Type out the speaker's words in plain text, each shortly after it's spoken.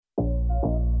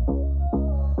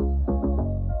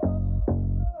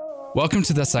Welcome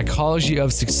to the Psychology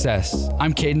of Success.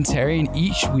 I'm Caden Terry, and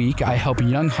each week I help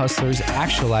young hustlers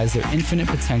actualize their infinite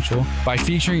potential by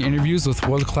featuring interviews with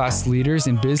world-class leaders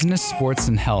in business, sports,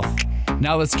 and health.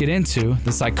 Now let's get into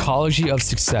the Psychology of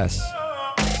Success.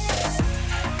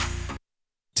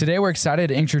 Today, we're excited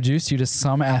to introduce you to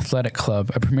Summit Athletic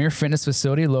Club, a premier fitness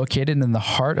facility located in the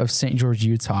heart of St. George,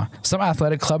 Utah. Summit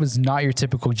Athletic Club is not your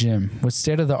typical gym. With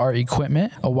state-of-the-art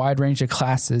equipment, a wide range of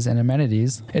classes, and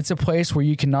amenities, it's a place where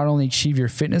you can not only achieve your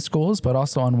fitness goals, but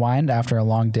also unwind after a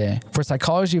long day. For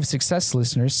Psychology of Success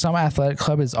listeners, Summit Athletic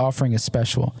Club is offering a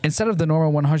special. Instead of the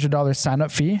normal $100 sign-up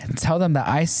fee, tell them that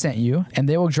I sent you, and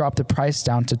they will drop the price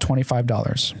down to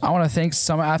 $25. I want to thank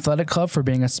Summit Athletic Club for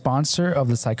being a sponsor of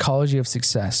the Psychology of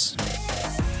Success.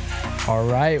 All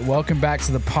right, welcome back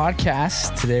to the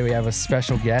podcast. Today we have a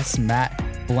special guest, Matt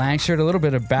Blanchard. A little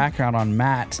bit of background on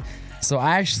Matt. So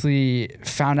I actually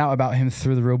found out about him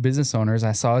through the Real Business Owners.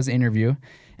 I saw his interview,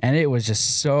 and it was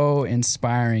just so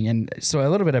inspiring. And so a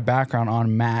little bit of background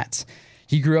on Matt.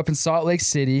 He grew up in Salt Lake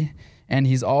City, and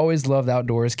he's always loved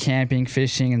outdoors, camping,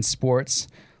 fishing, and sports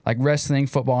like wrestling,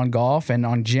 football, and golf. And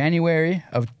on January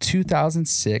of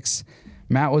 2006,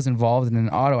 Matt was involved in an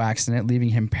auto accident, leaving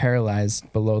him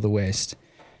paralyzed below the waist.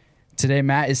 Today,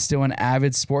 Matt is still an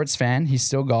avid sports fan. He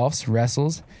still golfs,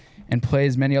 wrestles, and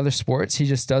plays many other sports. He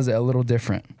just does it a little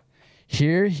different.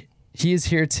 He is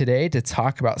here today to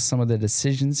talk about some of the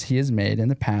decisions he has made in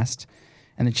the past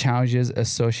and the challenges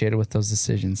associated with those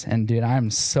decisions. And dude, I'm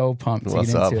so pumped to get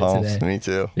into it Holmes? today. Me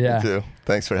too. Yeah. Me too.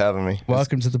 Thanks for having me.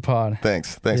 Welcome to the pod.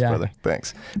 Thanks, Yeah. brother.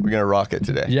 Thanks. We're gonna rock it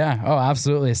today. Yeah. Oh,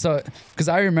 absolutely. So, because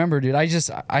I remember, dude,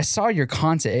 I saw your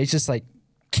content. It just like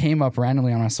came up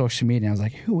randomly on my social media. I was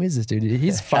like, who is this dude?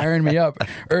 He's firing me up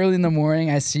early in the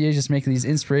morning. I see you just making these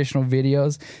inspirational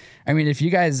videos. I mean, if you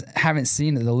guys haven't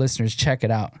seen it, the listeners, check it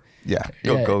out. Yeah.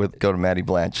 Go to Maddie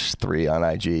Blanch 3 on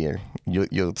IG, and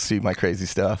you'll see my crazy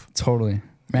stuff. Totally, man.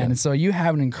 Yeah. And so you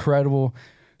have an incredible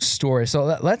story. So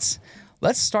let's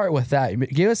start with that.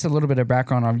 Give us a little bit of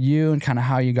background on you and kind of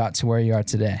how you got to where you are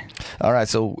today. All right.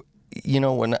 So,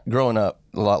 when growing up,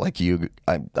 a lot like you,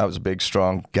 I was a big,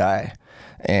 strong guy.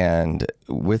 And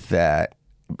with that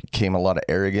came a lot of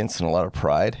arrogance and a lot of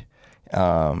pride.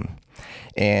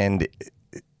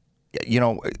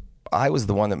 I was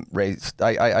the one that raised,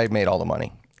 I made all the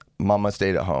money. Mama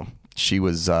stayed at home. She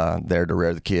was there to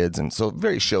rear the kids, and so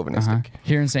very chauvinistic.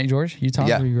 Here in St. George, Utah?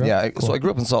 Yeah, where you grew up? yeah. Cool. So I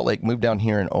grew up in Salt Lake, moved down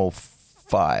here in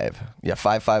 05. Yeah,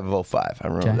 5/5 of 05. I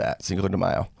remember that, Cinco de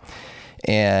Mayo.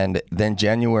 And then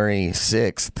January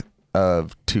 6th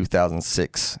of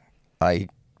 2006, I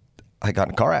got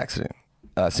in a car accident.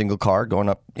 A single car going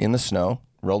up in the snow,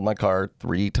 rolled my car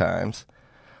 3 times,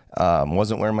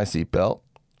 wasn't wearing my seatbelt.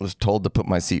 Was told to put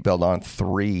my seatbelt on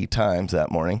 3 times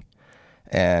that morning,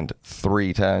 and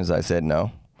 3 times I said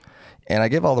no. And I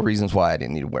gave all the reasons why I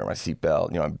didn't need to wear my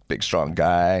seatbelt. I'm a big, strong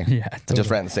guy. Yeah, totally. I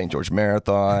just ran the St. George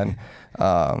Marathon.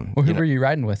 Who were you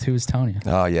riding with? Who was telling you?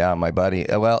 Oh yeah, my buddy.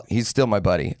 Well, he's still my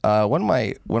buddy. One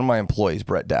of my employees,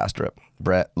 Brett Dastrup.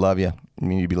 Brett, love you. I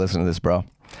mean, you'd be listening to this, bro.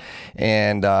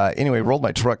 And anyway, rolled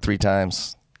my truck 3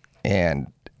 times, and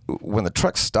when the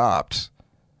truck stopped,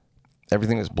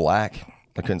 everything was black.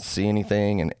 I couldn't see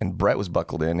anything, and Brett was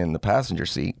buckled in the passenger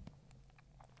seat.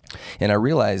 And I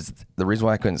realized the reason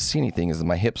why I couldn't see anything is that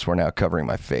my hips were now covering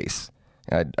my face.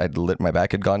 And my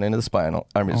back had gone into the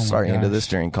into the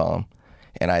steering column,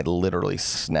 and I'd literally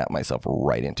snapped myself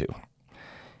right into.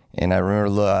 And I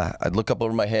remember I'd look up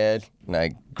over my head, and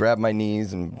I grabbed my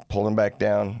knees and pulled them back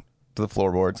down to the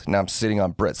floorboards. Now I'm sitting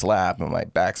on Brett's lap, and my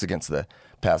back's against the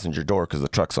passenger door because the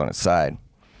truck's on its side.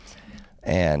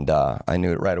 And I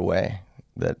knew it right away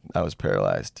that I was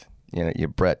paralyzed.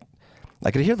 Brett,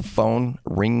 I could hear the phone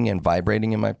ringing and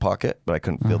vibrating in my pocket, but I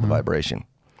couldn't feel the vibration.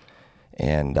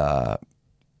 And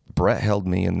Brett held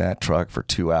me in that truck for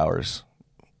 2 hours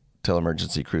till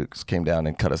emergency crews came down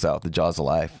and cut us out, the jaws of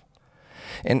life.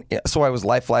 And so I was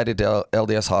life flighted to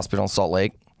LDS Hospital in Salt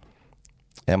Lake,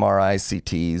 MRIs,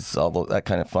 CTs, all that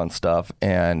kind of fun stuff.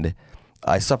 And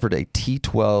I suffered a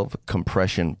T12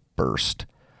 compression burst.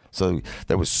 So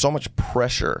there was so much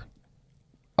pressure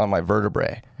on my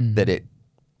vertebrae that it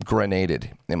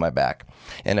grenaded in my back,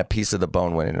 and a piece of the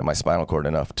bone went into my spinal cord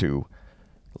enough to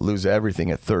lose everything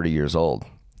at 30 years old.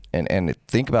 And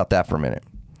think about that for a minute.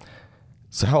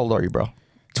 So how old are you, bro?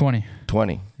 20.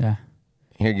 20. Yeah.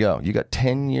 Here you go. You got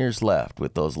 10 years left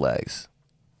with those legs.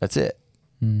 That's it.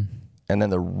 And then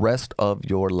the rest of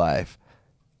your life,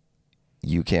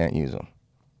 you can't use them.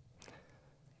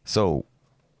 So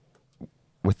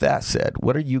with that said,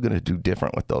 what are you going to do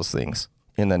different with those things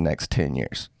in the next 10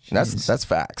 years? And that's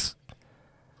facts.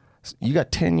 You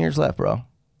got 10 years left, bro.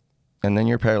 and then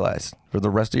you're paralyzed for the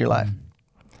rest of your life.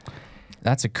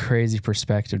 That's a crazy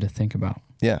perspective to think about.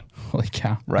 Yeah. Holy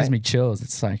cow. Right. Gives me chills.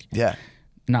 It's like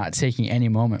not taking any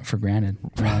moment for granted.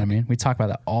 You know what I mean? We talk about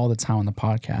that all the time on the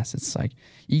podcast. It's like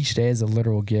each day is a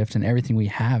literal gift, and everything we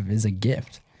have is a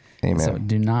gift. Amen. So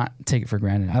do not take it for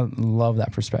granted. I love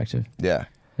that perspective. Yeah.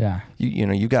 Yeah. You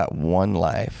know, you got one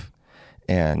life,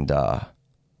 and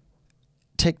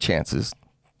take chances,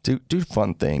 do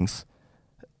fun things,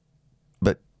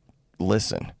 but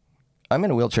listen. I'm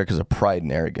in a wheelchair because of pride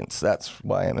and arrogance. That's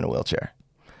why I'm in a wheelchair.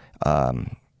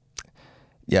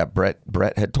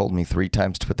 Brett had told me 3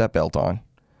 times to put that belt on,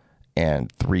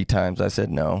 and 3 times I said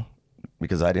no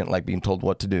because I didn't like being told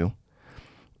what to do.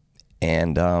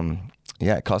 And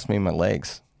it cost me my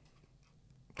legs.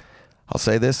 I'll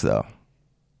say this though,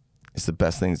 it's the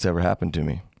best thing that's ever happened to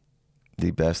me.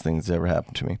 The best thing that's ever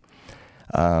happened to me.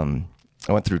 I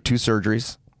went through 2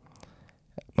 surgeries.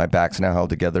 My back's now held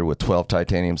together with 12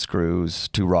 titanium screws,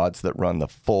 2 rods that run the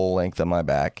full length of my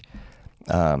back,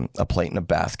 a plate and a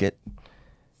basket.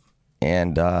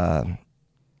 And I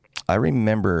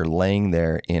remember laying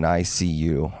there in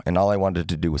ICU, and all I wanted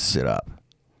to do was sit up.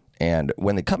 And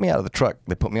when they cut me out of the truck,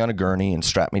 they put me on a gurney and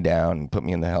strapped me down and put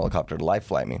me in the helicopter to life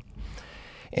flight me.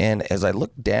 And as I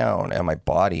looked down at my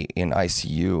body in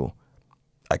ICU,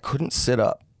 I couldn't sit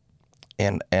up.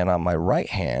 And on my right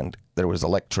hand, there was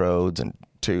electrodes and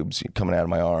tubes coming out of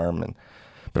my arm,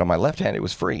 but on my left hand, it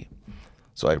was free.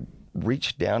 So I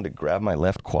reached down to grab my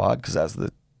left quad because that's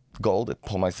the goal to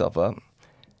pull myself up,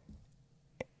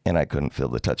 and I couldn't feel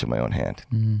the touch of my own hand.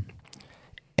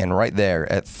 And right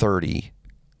there at 30,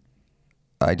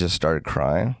 I just started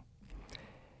crying,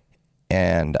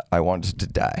 and I wanted to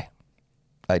die.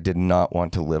 I did not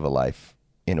want to live a life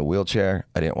in a wheelchair.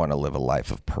 I didn't want to live a life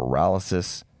of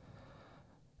paralysis.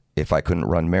 If I couldn't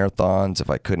run marathons, if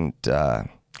I couldn't,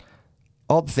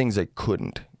 all the things I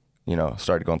couldn't,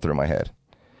 started going through my head.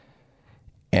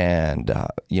 And,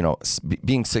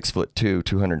 being 6'2",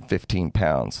 215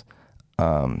 pounds,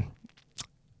 I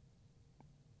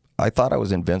thought I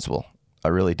was invincible. I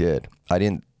really did. I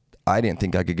didn't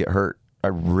think I could get hurt. I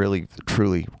really,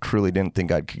 truly didn't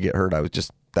think I could get hurt. I was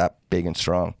just that big and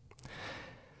strong.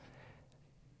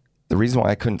 The reason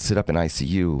why I couldn't sit up in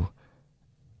ICU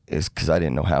is because I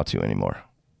didn't know how to anymore.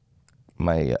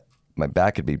 My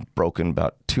back had been broken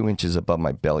about 2 inches above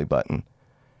my belly button,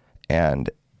 and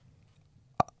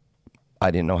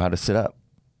I didn't know how to sit up.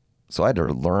 So I had to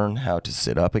learn how to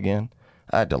sit up again.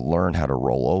 I had to learn how to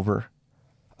roll over.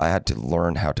 I had to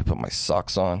learn how to put my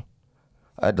socks on.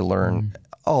 I had to learn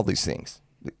all these things.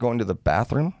 Going to the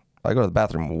bathroom, I go to the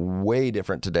bathroom way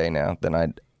different today now than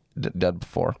I did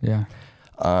before. Yeah.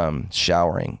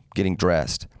 Showering, getting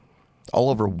dressed. All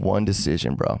over one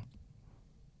decision, bro,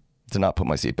 to not put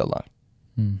my seatbelt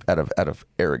on out of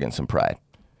arrogance and pride,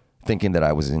 thinking that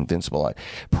I was invincible.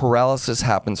 Paralysis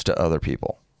happens to other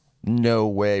people. No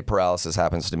way paralysis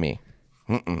happens to me.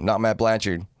 Not Matt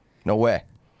Blanchard. No way.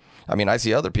 I mean, I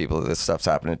see other people that this stuff's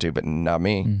happening to, but not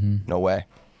me. No way.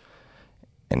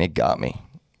 And it got me.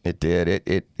 It did.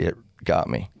 It got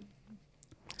me.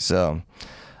 So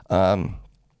I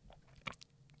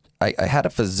had a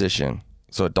physician,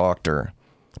 so a doctor,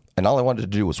 and all I wanted to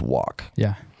do was walk.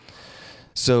 Yeah.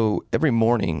 So every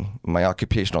morning, my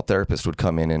occupational therapist would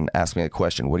come in and ask me a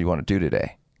question, what do you want to do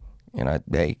today? And I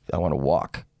want to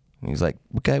walk. And he's like,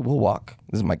 okay, we'll walk.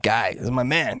 This is my guy. This is my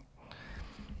man.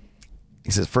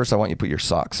 He says, first, I want you to put your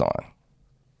socks on.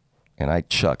 And I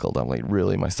chuckled. I'm like,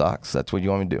 really, my socks? That's what you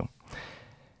want me to do?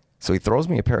 So he throws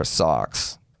me a pair of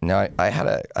socks. Now, I had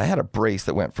a brace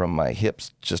that went from my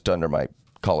hips just under my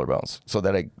collarbones so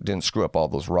that I didn't screw up all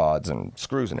those rods and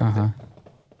screws and everything.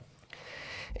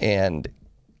 And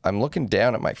I'm looking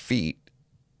down at my feet,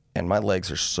 and my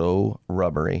legs are so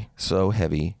rubbery, so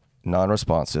heavy,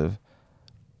 non-responsive,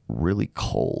 really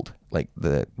cold. Like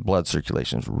the blood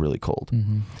circulation is really cold.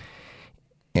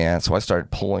 And so I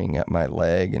started pulling at my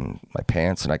leg and my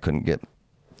pants, and I couldn't get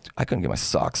my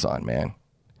socks on, man.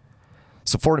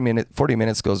 So 40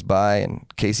 minutes goes by, and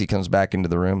Casey comes back into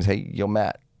the room and says, hey, yo,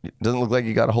 Matt, it doesn't look like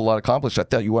you got a whole lot accomplished. I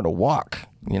thought you wanted to walk,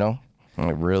 I'm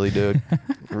like, really, dude?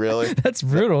 Really? That's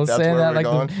brutal. That's saying where that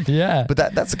we're like going? Yeah. But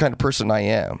that's the kind of person I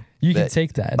am. You can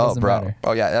take that. It doesn't matter.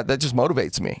 Oh, yeah. That just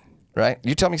motivates me, right?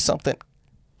 You tell me something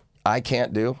I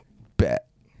can't do, bet.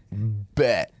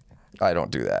 I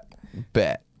don't do that.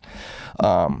 Bet.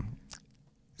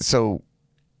 So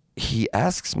he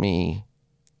asks me,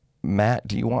 Matt,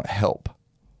 do you want help?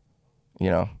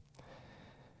 And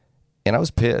I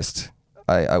was pissed.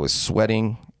 I was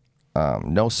sweating,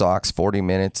 no socks, 40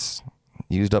 minutes,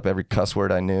 used up every cuss word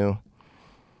I knew.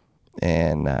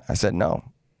 And I said, no,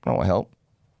 I don't want help.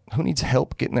 Who needs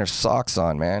help getting their socks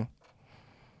on, man?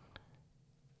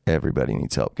 Everybody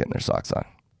needs help getting their socks on.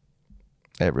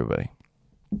 Everybody.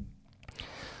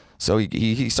 So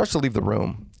he starts to leave the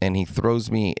room, and he throws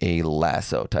me a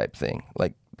lasso type thing,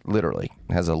 like literally.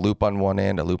 It has a loop on one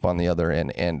end, a loop on the other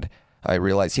end, and I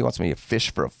realize he wants me to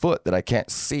fish for a foot that I can't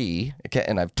see,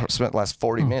 and I've spent the last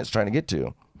 40 minutes trying to get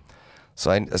to. So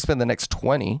I spend the next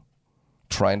 20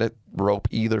 trying to rope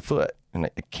either foot, and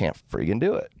I can't friggin'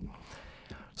 do it.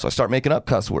 So I start making up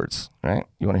cuss words, right?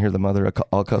 You want to hear the mother of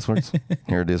all cuss words?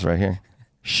 Here it is right here.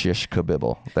 Shish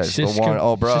kabibble. That's the one.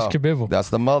 Oh, bro. Shish kabibble. That's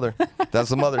the mother. That's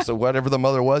the mother. So whatever the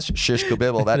mother was, shish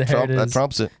kabibble. That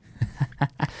trumps it.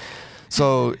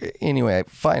 So anyway,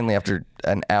 finally, after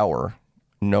an hour,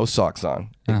 no socks on,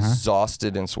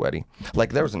 exhausted and sweaty.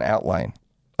 Like there was an outline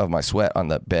of my sweat on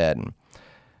the bed. And,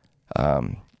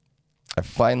 I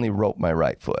finally roped my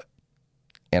right foot.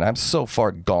 And I'm so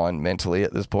far gone mentally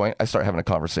at this point. I start having a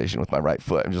conversation with my right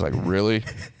foot. I'm just like, really?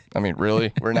 I mean,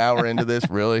 really? We're an hour into this?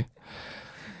 Really?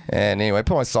 And anyway, I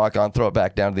put my sock on, throw it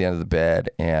back down to the end of the bed,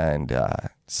 and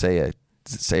say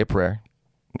a prayer.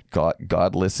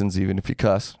 God listens even if you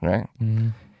cuss, right? Mm-hmm.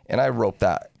 And I roped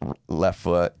that left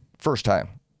foot first time.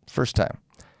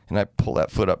 And I pull that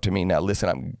foot up to me. Now, listen,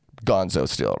 I'm gonzo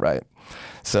still, right?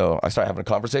 So I start having a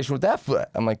conversation with that foot.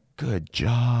 I'm like, good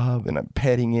job. And I'm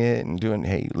petting it and doing,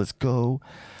 hey, let's go.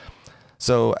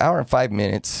 So hour and 5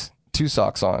 minutes, 2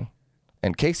 socks on.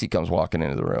 And Casey comes walking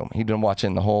into the room. He'd been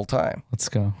watching the whole time. Let's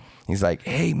go. He's like,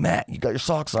 hey, Matt, you got your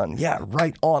socks on? Yeah,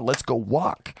 right on. Let's go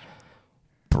walk.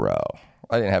 Bro,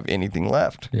 I didn't have anything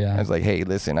left. Yeah. I was like, hey,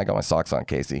 listen, I got my socks on,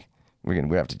 Casey. We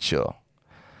have to chill.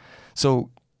 So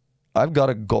I've got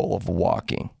a goal of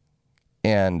walking.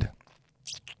 And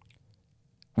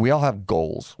we all have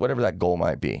goals, whatever that goal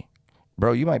might be.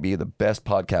 Bro, you might be the best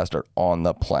podcaster on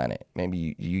the planet.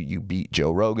 Maybe you beat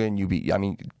Joe Rogan.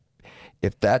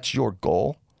 If that's your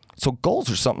goal. So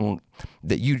goals are something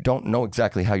that you don't know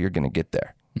exactly how you're going to get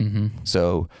there. Mm-hmm.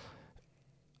 So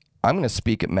I'm going to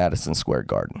speak at Madison Square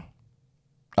Garden.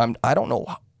 I don't know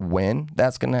when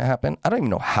that's going to happen. I don't even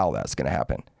know how that's going to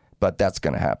happen, but that's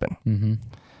going to happen. Mm-hmm.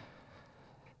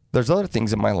 There's other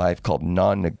things in my life called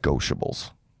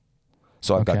non-negotiables.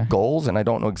 So I've got goals, and I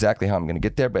don't know exactly how I'm going to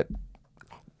get there, but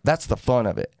that's the fun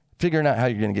of it, figuring out how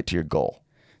you're going to get to your goal.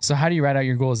 So how do you write out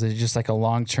your goals? Is it just like a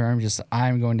long term, just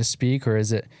I'm going to speak, or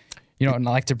is it, you don't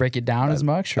like to break it down as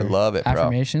much? Or I love it,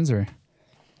 affirmations, bro. Or?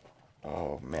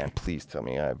 Oh, man, please tell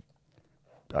me I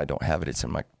don't have it. It's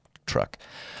in my truck.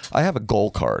 I have a goal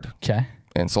card. Okay.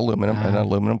 And it's an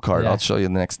aluminum card. Yeah. I'll show you the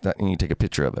next, and you take a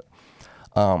picture of it.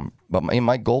 But in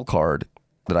my goal card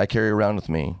that I carry around with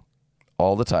me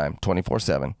all the time,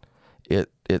 24/7,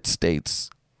 it states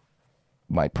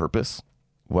my purpose,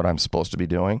 what I'm supposed to be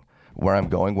doing, where I'm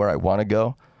going, where I want to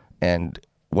go, and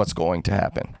what's going to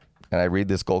happen. And I read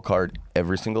this goal card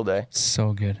every single day.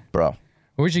 So good. Bro.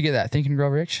 Where'd you get that? Think and Grow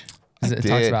Rich? It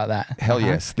talks about that. Hell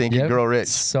yes. Think and Grow Rich.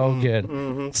 So good.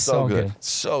 Mm-hmm. So good.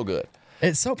 So good.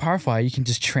 It's so powerful how you can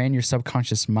just train your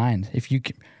subconscious mind. If you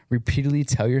can repeatedly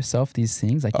tell yourself these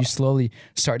things, like you slowly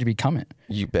start to become it.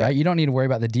 You bet. Right? You don't need to worry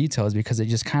about the details because it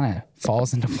just kind of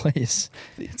falls into place.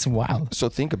 It's wild. So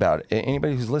think about it.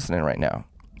 Anybody who's listening right now.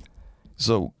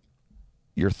 So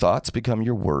your thoughts become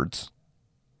your words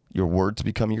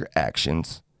become your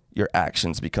actions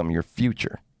become your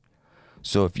future.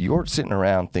 So if you're sitting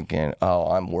around thinking,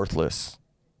 oh, I'm worthless,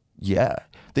 yeah.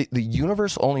 The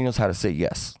universe only knows how to say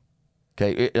yes.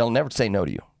 Okay? It'll never say no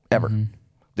to you, ever. Mm-hmm.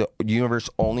 The universe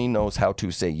only knows how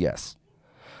to say yes.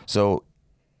 So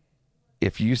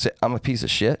if you say, I'm a piece of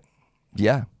shit,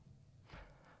 yeah.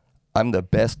 I'm the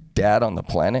best dad on the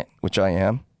planet, which I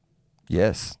am,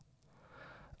 yes.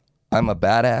 I'm a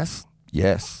badass,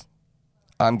 yes.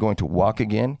 I'm going to walk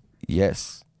again,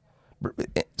 yes.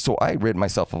 So I rid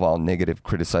myself of all negative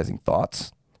criticizing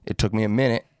thoughts. It took me a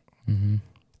minute. Mm-hmm.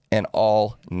 And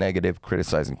all negative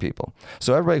criticizing people.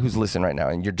 So everybody who's listening right now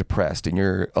and you're depressed and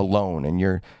you're alone and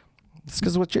it's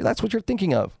because that's what you're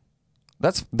thinking of.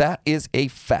 That is a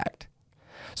fact.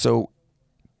 So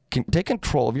take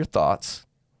control of your thoughts.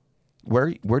 Where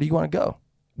do you want to go?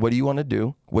 What do you want to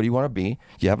do? What do you want to be?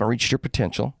 You haven't reached your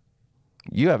potential.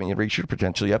 You haven't yet reached your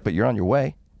potential yet, but you're on your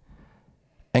way.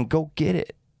 And go get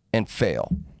it and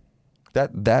fail.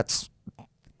 That's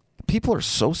people are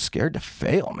so scared to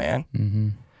fail, man. Mm-hmm.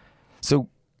 So,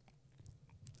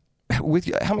 how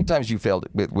many times you failed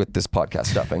with this podcast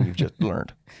stuff and you've just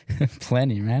learned?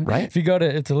 Plenty, man. Right?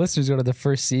 If the listeners go to the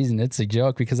first season, it's a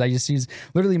joke because I just use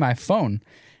literally my phone.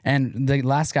 And the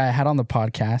last guy I had on the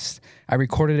podcast, I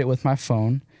recorded it with my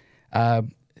phone.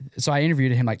 So I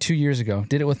interviewed him like 2 years ago,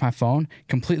 did it with my phone,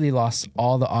 completely lost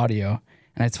all the audio.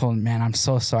 And I told him, man, I'm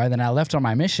so sorry. Then I left on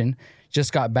my mission,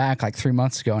 just got back like 3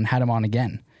 months ago and had him on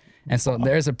again. And so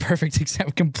there's a perfect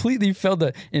example. Completely failed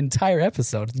the entire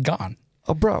episode. It's gone.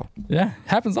 Oh, bro. Yeah.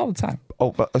 Happens all the time.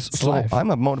 Oh, so live. I'm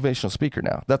a motivational speaker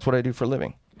now. That's what I do for a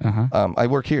living. Uh-huh. I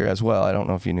work here as well. I don't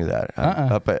know if you knew that.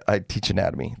 I teach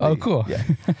anatomy. Oh, cool. Yeah.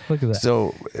 Look at that.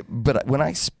 So, but when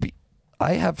I speak,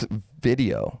 I have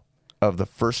video of the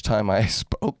first time I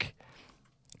spoke.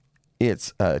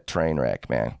 It's a train wreck,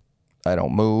 man. I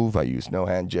don't move. I use no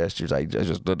hand gestures. I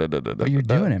just. But you're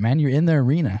doing it, man. You're in the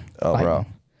arena. Oh, fighting. bro.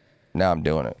 Now I'm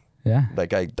doing it. Yeah.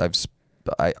 Like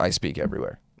I speak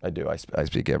everywhere. I do. I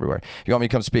speak everywhere. If you want me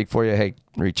to come speak for you? Hey,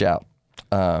 reach out.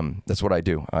 That's what I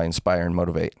do. I inspire and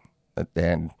motivate.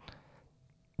 And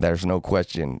there's no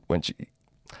question.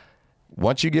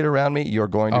 Once you get around me, you're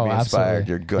going to be inspired. Absolutely.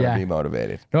 You're going to be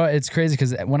motivated. No, it's crazy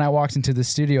because when I walked into the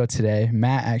studio today,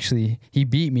 Matt actually, he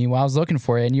beat me while I was looking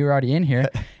for you and you were already in here.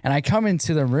 And I come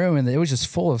into the room and it was just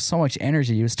full of so much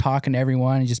energy. He was talking to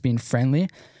everyone and just being friendly.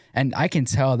 And I can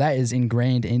tell that is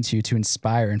ingrained into you to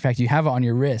inspire. In fact, you have it on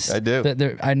your wrist. I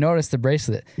do. I noticed the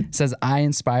bracelet. It says, I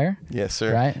inspire. Yes,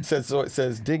 sir. Right? It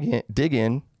says dig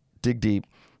in, dig deep,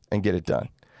 and get it done.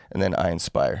 And then I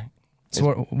inspire.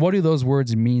 So what do those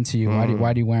words mean to you? Why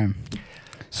do you wear them?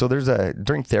 So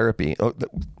during therapy, I'll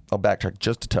backtrack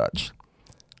just a touch.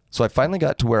 So I finally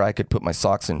got to where I could put my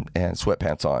socks and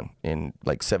sweatpants on in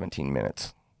like 17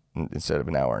 minutes instead of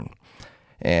an hour.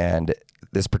 And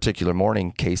this particular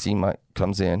morning, Casey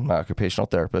comes in, my occupational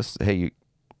therapist. Hey,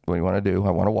 what do you want to do?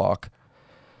 I want to walk.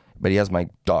 But he has my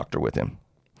doctor with him.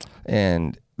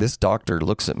 And this doctor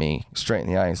looks at me straight in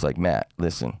the eye and he's like, Matt,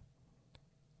 listen,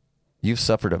 you've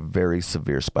suffered a very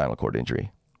severe spinal cord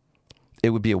injury.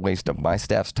 It would be a waste of my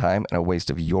staff's time and a waste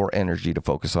of your energy to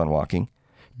focus on walking.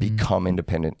 Become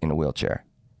independent in a wheelchair.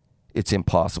 It's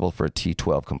impossible for a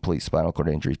T12 complete spinal cord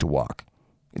injury to walk.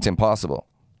 It's impossible.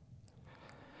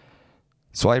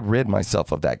 So I rid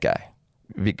myself of that guy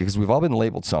because we've all been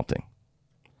labeled something.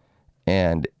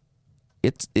 And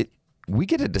we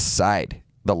get to decide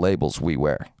the labels we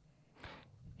wear.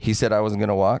 He said I wasn't going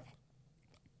to walk.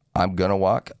 I'm going to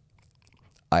walk.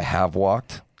 I have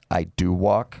walked. I do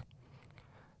walk.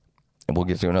 And we'll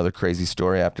get to another crazy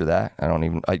story after that.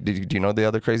 Do you know the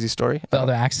other crazy story? The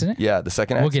other accident? Yeah, the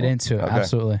second accident. We'll get into it. Okay.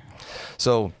 Absolutely.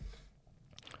 So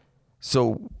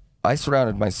I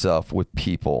surrounded myself with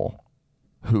people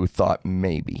who thought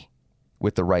maybe,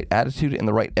 with the right attitude and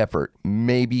the right effort,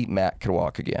 maybe Matt could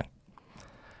walk again.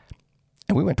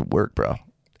 And we went to work, bro,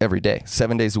 every day,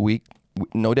 7 days a week,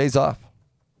 no days off.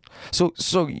 So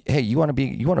hey, you want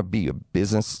to be a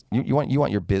business. You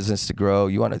want your business to grow.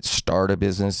 You want to start a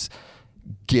business.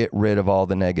 Get rid of all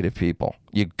the negative people.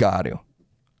 You got to.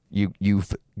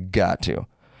 You've got to.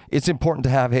 It's important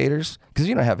to have haters because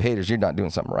you don't have haters, you're not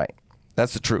doing something right.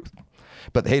 That's the truth.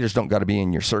 But the haters don't got to be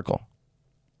in your circle.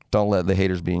 Don't let the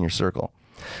haters be in your circle.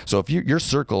 So if your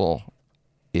circle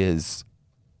is,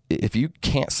 if you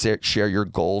can't share your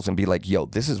goals and be like, yo,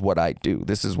 this is what I do.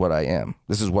 This is what I am.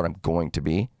 This is what I'm going to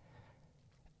be.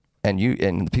 And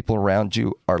the people around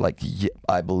you are like, yeah,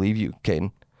 I believe you,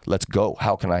 Caden. Let's go.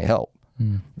 How can I help?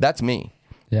 That's me.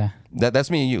 Yeah.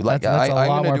 That's me and you. Like that's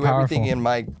I'm going to do powerful. everything in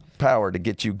my power to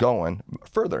get you going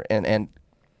further and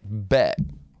bet.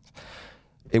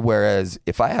 Whereas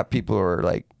if I have people who are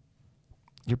like,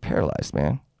 you're paralyzed,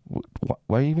 man.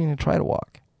 Why are you even going to try to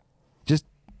walk? Just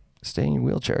stay in your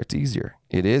wheelchair. It's easier.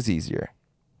 It is easier.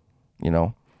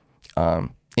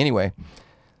 Anyway,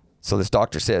 so this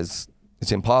doctor says,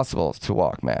 it's impossible to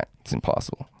walk, Matt. It's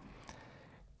impossible.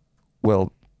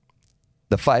 Well,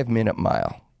 the 5-minute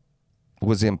mile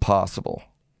was impossible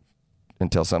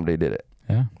until somebody did it.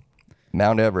 Yeah.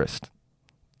 Mount Everest.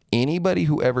 Anybody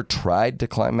who ever tried to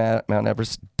climb Mount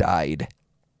Everest died.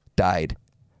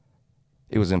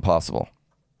 It was impossible.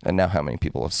 And now how many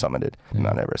people have summited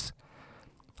Mount Everest?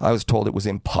 I was told it was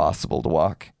impossible to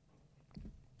walk.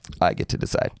 I get to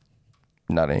decide,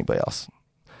 not anybody else.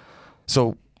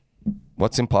 So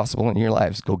what's impossible in your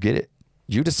lives? Go get it.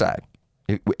 You decide.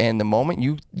 And the moment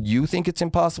you think it's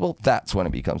impossible, that's when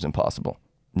it becomes impossible.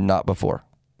 Not before.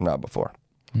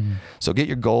 So get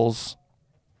your goals.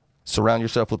 Surround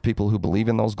yourself with people who believe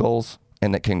in those goals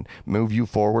and that can move you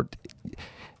forward.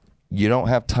 You don't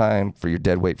have time for your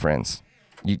dead weight friends.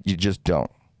 You just don't.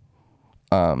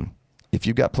 If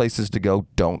you got places to go,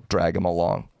 don't drag them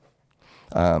along.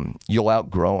 You'll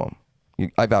outgrow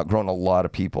them. I've outgrown a lot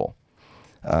of people.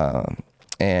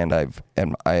 And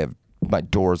my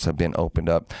doors have been opened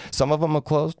up. Some of them are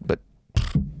closed, but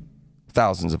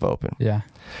thousands have opened. Yeah.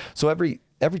 So every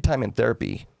time in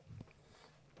therapy,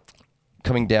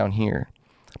 coming down here,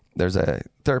 there's a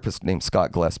therapist named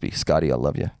Scott Gillespie. Scotty, I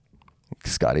love you.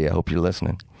 Scotty, I hope you're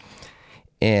listening.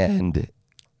 And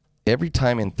every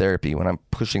time in therapy, when I'm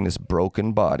pushing this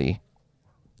broken body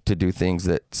to do things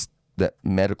that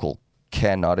medical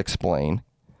cannot explain,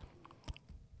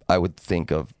 I would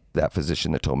think of that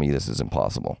physician that told me this is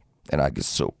impossible. And I get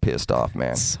so pissed off,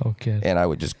 man. So good. And I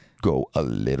would just go a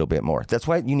little bit more. That's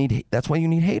why you need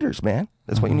haters, man.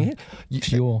 That's why you need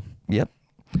fuel. Yep.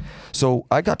 So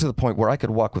I got to the point where I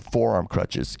could walk with forearm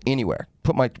crutches anywhere.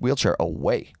 Put my wheelchair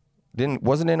away.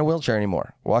 Wasn't in a wheelchair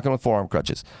anymore. Walking with forearm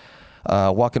crutches.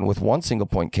 Walking with one single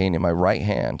point cane in my right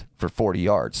hand for 40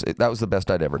 yards. That was the best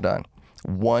I'd ever done.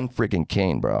 One freaking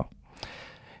cane, bro.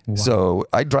 Wow. So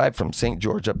I drive from St.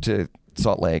 George up to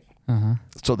Salt Lake.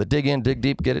 So the dig in, dig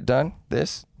deep, get it done.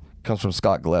 This comes from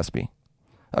Scott Gillespie.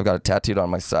 I've got it tattooed on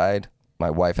my side. My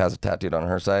wife has it tattooed on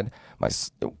her side.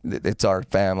 It's our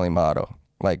family motto.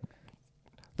 Like,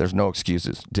 there's no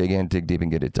excuses. Dig in, dig deep, and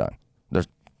get it done.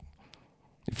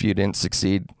 If you didn't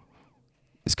succeed,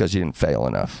 it's because you didn't fail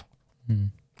enough.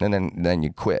 And then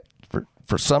you quit.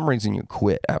 For some reason, you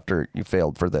quit after you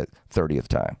failed for the 30th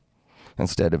time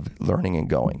instead of learning and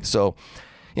going. So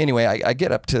anyway, I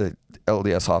get up to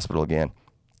LDS Hospital again,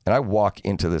 and I walk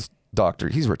into this doctor.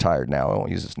 He's retired now. I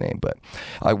won't use his name, but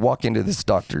I walk into this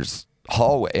doctor's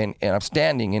hallway, and I'm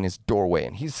standing in his doorway,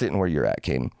 and he's sitting where you're at,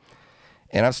 Caden.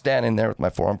 And I'm standing there with my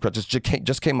forearm crutches.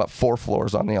 Just came up 4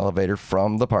 floors on the elevator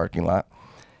from the parking lot.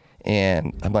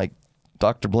 And I'm like,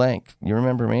 Dr. Blank, you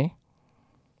remember me?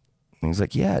 And he's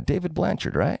like, yeah, David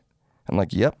Blanchard, right? I'm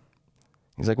like, yep.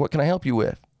 He's like, what can I help you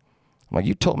with? I'm like,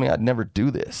 you told me I'd never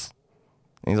do this.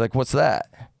 And he's like, what's that?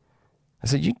 I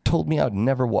said, you told me I'd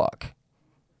never walk.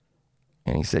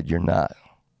 And he said, you're not.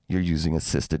 You're using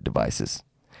assisted devices.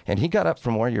 And he got up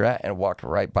from where you're at and walked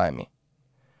right by me.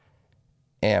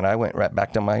 And I went right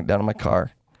back down to my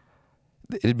car.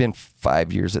 It had been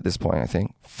 5 years at this point, I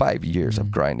think. 5 years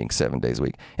of grinding 7 days a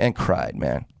week. And cried,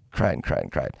 man. Cried and cried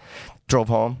and cried. Drove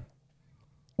home.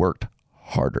 Worked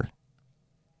harder.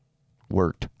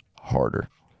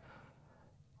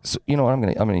 So you know what? I'm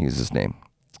gonna use his name.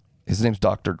 His name's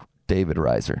Dr. David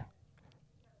Reiser.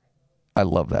 I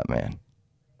love that man.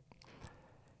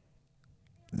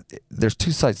 There's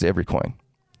 2 sides to every coin.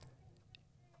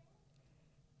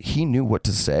 He knew what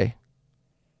to say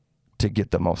to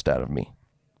get the most out of me.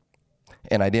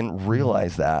 And I didn't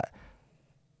realize that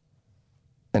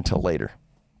until later.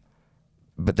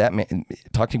 But that man,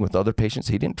 talking with other patients,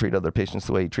 he didn't treat other patients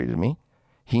the way he treated me.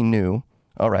 He knew,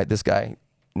 all right, this guy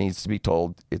needs to be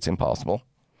told it's impossible.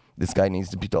 This guy needs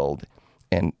to be told.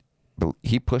 And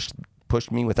he pushed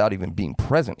me without even being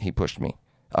present. He pushed me.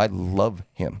 I love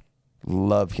him.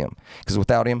 Because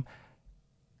without him,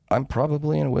 I'm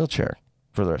probably in a wheelchair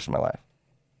for the rest of my life.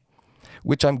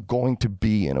 Which I'm going to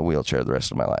be in a wheelchair the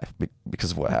rest of my life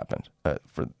because of what happened.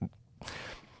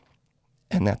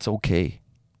 And that's okay.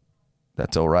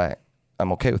 That's all right.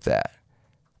 I'm okay with that.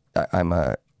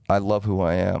 I love who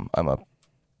I am. I'm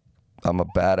a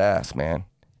badass, man.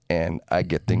 And I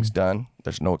get things done.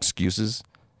 There's no excuses.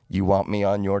 You want me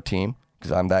on your team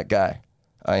because I'm that guy.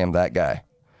 I am that guy.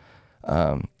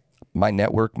 My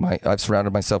network, I've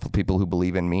surrounded myself with people who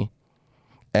believe in me.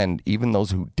 And even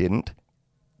those who didn't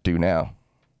do now.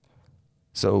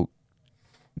 So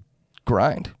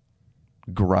grind.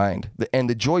 And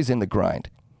the joy's in the grind.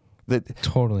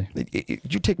 Totally.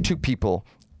 You take 2 people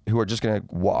who are just going to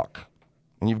walk,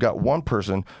 and you've got one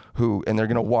person and they're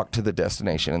going to walk to the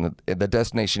destination, and the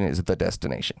destination is the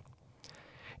destination.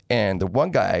 And the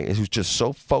one guy who's just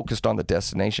so focused on the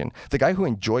destination, the guy who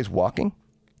enjoys walking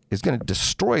is going to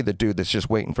destroy the dude that's just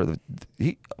waiting for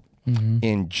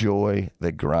enjoy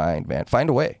the grind, man. Find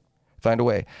a way.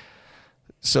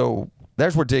 So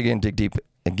there's where dig in, dig deep,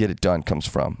 and get it done comes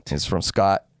from. It's from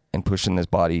Scott and pushing this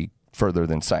body further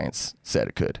than science said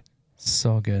it could.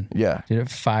 So good. Yeah. Dude, it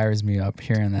fires me up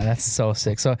hearing that. That's so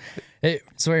sick. So it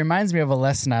reminds me of a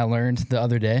lesson I learned the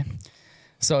other day.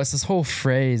 So it's this whole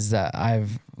phrase that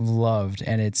I've loved,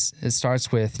 and it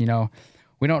starts with,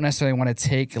 we don't necessarily want to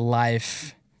take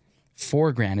life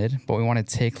for granted, but we want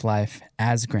to take life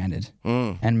as granted.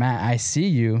 And Matt, I see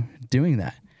you doing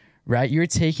that, right?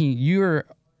 You're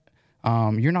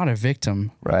not a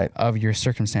victim of your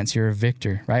circumstance. You're a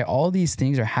victor, right? All these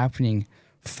things are happening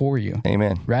for you.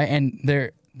 Amen. Right? And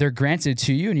they're granted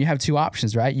to you, and you have 2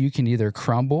 options, right? You can either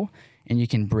crumble and you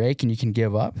can break and you can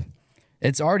give up.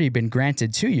 It's already been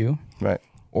granted to you. Right.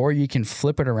 Or you can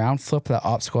flip it around, flip that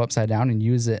obstacle upside down and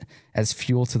use it as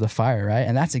fuel to the fire, right?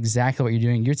 And that's exactly what you're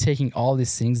doing. You're taking all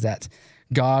these things that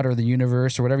God or the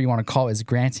universe or whatever you want to call it is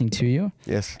granting to you.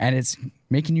 Yes. And it's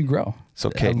making you grow. So,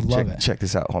 Kate, check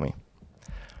this out, homie.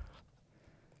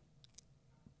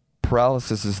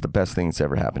 Paralysis is the best thing that's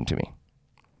ever happened to me.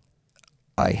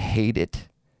 I hate it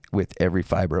with every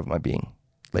fiber of my being.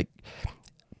 Like,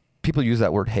 people use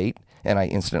that word hate, and I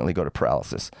instantly go to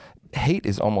paralysis. Hate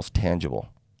is almost tangible.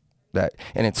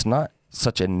 And it's not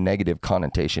such a negative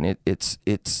connotation. It's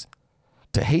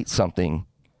to hate something,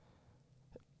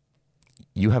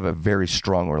 you have a very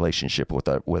strong relationship with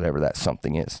whatever that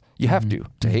something is. You have to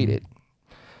hate it.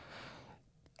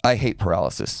 I hate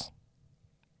paralysis.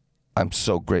 I'm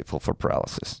so grateful for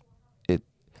paralysis. It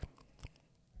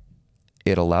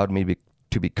allowed me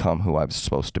to become who I was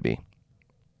supposed to be.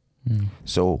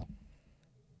 So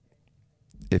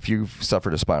if you've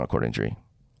suffered a spinal cord injury,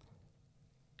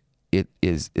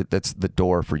 that's the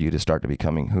door for you to start to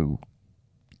becoming who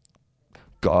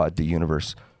God, the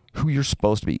universe, who you're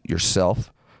supposed to be,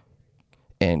 yourself.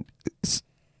 And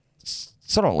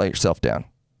so don't let yourself down.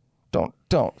 Don't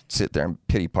sit there and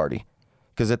pity party.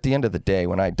 Because at the end of the day,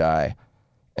 when I die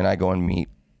and I go and meet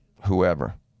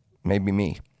whoever, maybe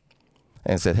me,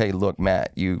 and said, hey, look,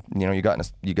 Matt, you got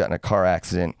in a car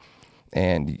accident,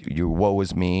 and you woe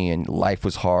is me, and life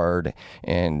was hard,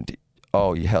 and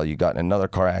oh, hell, you got in another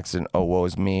car accident, oh, woe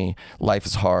is me, life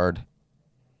is hard.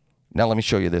 Now let me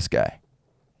show you this guy.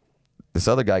 This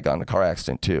other guy got in a car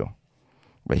accident too,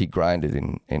 but he grinded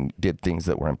and did things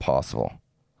that were impossible.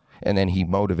 And then he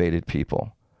motivated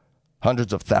people,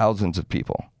 hundreds of thousands of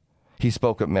people. He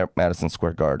spoke at Madison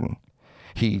Square Garden.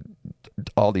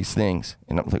 All these things.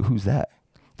 And I'm like, who's that?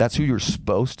 That's who you're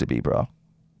supposed to be, bro.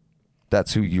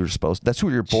 That's who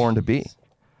you're born to be.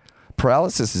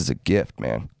 Paralysis is a gift,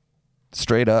 man.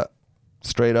 Straight up.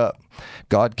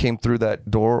 God came through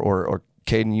that door, or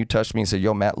Caden, you touched me and said,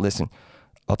 yo, Matt, listen,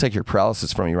 I'll take your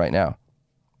paralysis from you right now.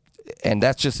 And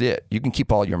that's just it. You can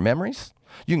keep all your memories.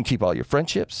 You can keep all your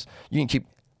friendships. You can keep,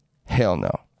 hell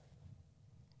no.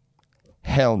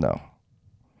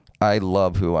 I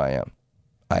love who I am.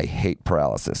 I hate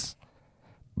paralysis.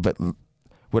 But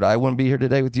I wouldn't be here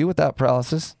today with you without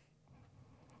paralysis.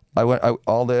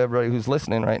 Everybody who's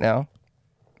listening right now,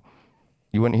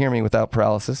 you wouldn't hear me without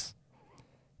paralysis.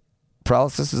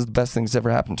 Paralysis is the best thing that's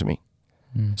ever happened to me.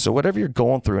 So whatever you're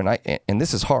going through, and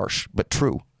this is harsh, but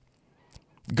true.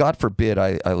 God forbid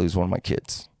I lose one of my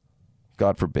kids.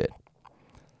 God forbid.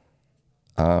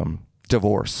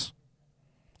 Divorce.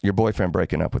 Your boyfriend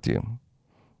breaking up with you.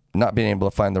 Not being able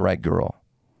to find the right girl.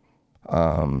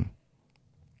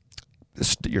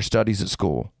 Your studies at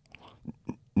school.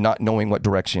 Not knowing what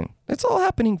direction. It's all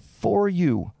happening for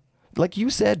you. Like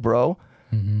you said, bro.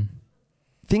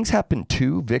 Things happen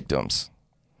to victims.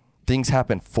 Things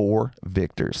happen for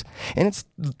victors. And it's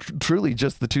truly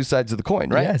just the two sides of the coin,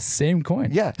 right? Yeah, same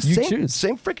coin. Yeah, you choose.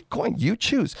 Same freaking coin. You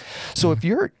choose. So if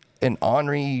you're an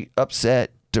ornery,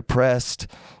 upset, depressed,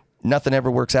 nothing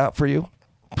ever works out for you,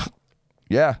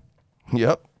 yep,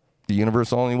 the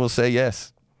universe only will say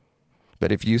yes.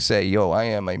 But if you say, yo, I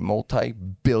am a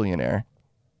multi-billionaire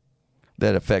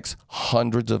that affects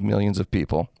hundreds of millions of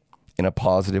people in a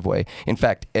positive way. In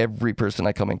fact, every person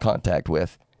I come in contact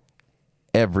with,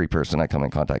 in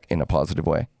a positive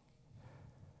way.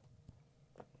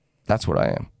 That's what I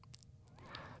am.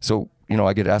 So,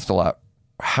 I get asked a lot,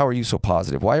 how are you so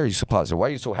positive? Why are you so positive? Why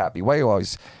are you so happy? Why are you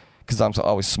always, because I'm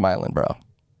always smiling, bro.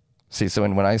 See, so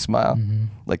when I smile,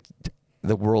 like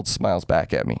the world smiles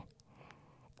back at me.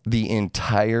 The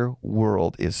entire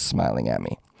world is smiling at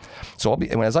me. So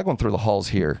as I'm going through the halls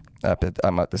here,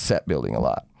 I'm at the set building a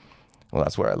lot. Well,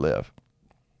 that's where I live.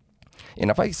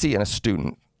 And if I see a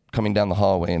student coming down the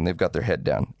hallway and they've got their head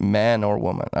down, man or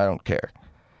woman, I don't care.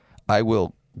 I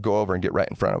will go over and get right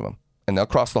in front of them. And they'll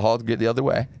cross the hall to get the other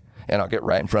way. And I'll get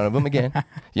right in front of them again,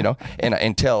 and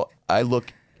until I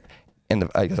look, and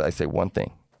I say one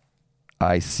thing,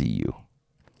 I see you.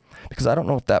 Because I don't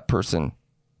know if that person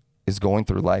is going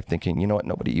through life thinking, you know what,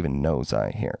 nobody even knows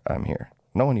I'm here.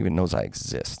 No one even knows I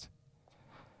exist.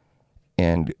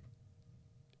 And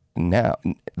now,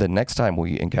 the next time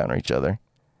we encounter each other,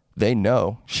 they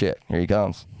know, shit, here he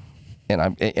comes.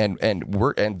 And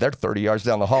they're 30 yards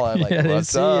down the hall. I'm like,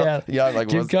 what's up? Yeah, I'm like,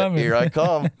 keep coming. Here I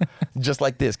come. Just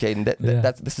like this, Caden.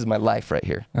 This is my life right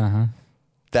here.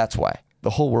 That's why.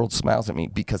 The whole world smiles at me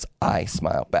because I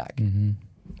smile back.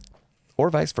 Or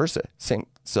vice versa. Same.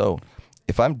 So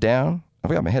if I'm down,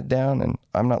 I've got my head down and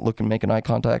I'm not making eye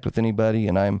contact with anybody,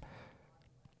 and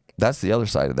that's the other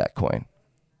side of that coin.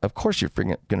 Of course you're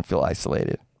going to feel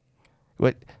isolated.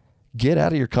 But get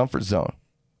out of your comfort zone.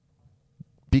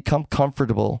 Become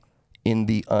comfortable in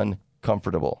the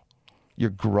uncomfortable.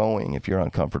 You're growing if you're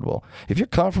uncomfortable. If you're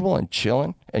comfortable and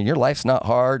chilling and your life's not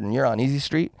hard and you're on easy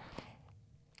street,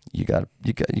 you got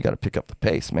to pick up the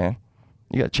pace, man.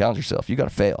 You got to challenge yourself. You got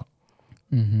to fail.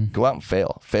 Go out and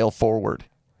fail forward.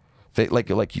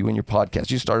 Like you in your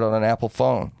podcast, you started on an Apple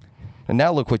phone, and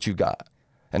now look what you got.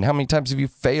 And how many times have you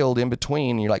failed in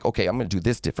between? And you're like, okay, I'm going to do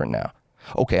this different now.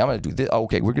 Okay, I'm going to do this.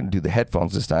 Okay, we're going to do the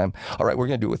headphones this time. All right, we're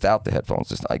going to do it without the headphones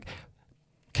this time. Like,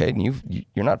 Caden,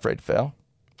 you're not afraid to fail.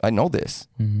 I know this.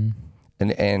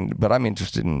 But I'm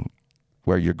interested in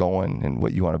where you're going and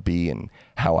what you want to be and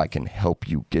how I can help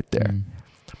you get there.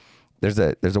 There's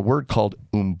a word called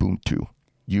Ubuntu,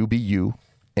 Ubuntu.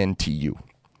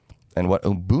 And what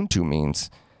Ubuntu means,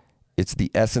 it's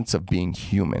the essence of being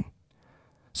human.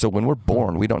 So when we're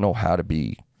born, we don't know how to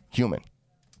be human.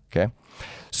 Okay?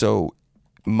 So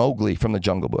Mowgli from the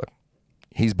Jungle Book,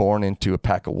 he's born into a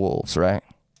pack of wolves, right?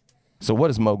 So what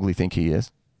does Mowgli think he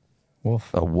is? Wolf.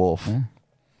 A wolf. Yeah.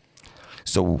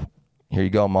 So here you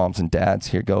go, moms and dads.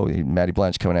 Here you go, Maddie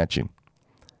Blanchard coming at you.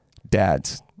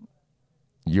 Dads,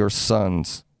 your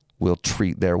sons will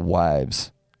treat their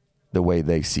wives the way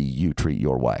they see you treat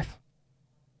your wife.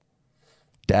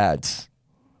 Dads,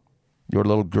 your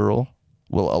little girl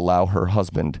will allow her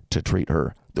husband to treat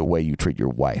her the way you treat your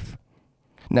wife.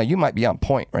 Now, you might be on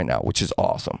point right now, which is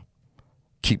awesome.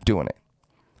 Keep doing it.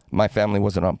 My family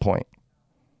wasn't on point.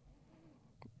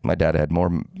 My dad had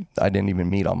more. I didn't even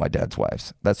meet all my dad's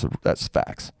wives. That's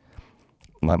facts.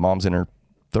 My mom's in her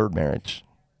third marriage.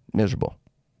 Miserable.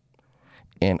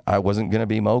 And I wasn't going to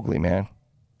be Mowgli, man.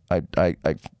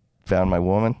 I found my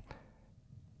woman.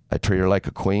 I treat her like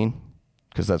a queen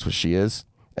because that's what she is.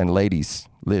 And ladies,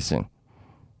 listen.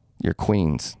 You're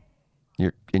queens.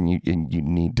 You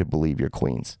need to believe you're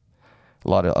queens. A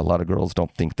lot of girls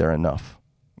don't think they're enough,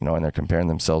 and they're comparing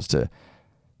themselves to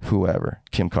whoever,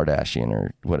 Kim Kardashian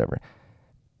or whatever.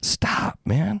 Stop,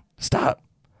 man. Stop.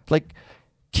 Like,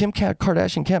 Kim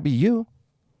Kardashian can't be you.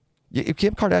 If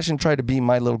Kim Kardashian tried to be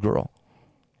my little girl,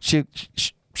 she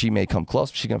may come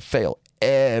close, but she's going to fail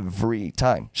every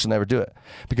time. She'll never do it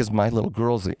because my little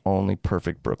girl's the only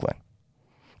perfect Brooklyn.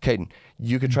 Caden,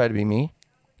 you could try to be me.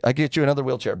 I get you another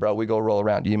wheelchair, bro. We go roll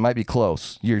around. You might be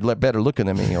close. You're better looking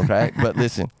than me, okay? But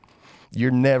listen, you're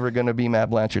never going to be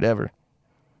Matt Blanchard ever.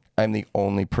 I'm the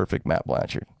only perfect Matt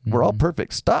Blanchard. We're all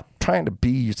perfect. Stop trying to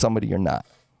be somebody you're not.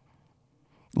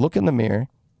 Look in the mirror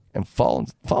and fall in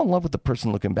love with the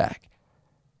person looking back.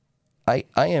 I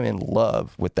am in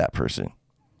love with that person.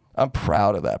 I'm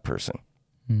proud of that person.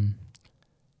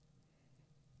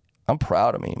 I'm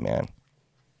proud of me, man.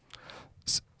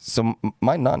 So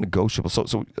my non-negotiable,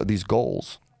 so these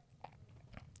goals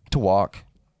to walk,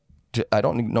 I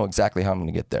don't know exactly how I'm going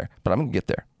to get there, but I'm going to get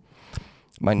there.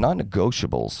 My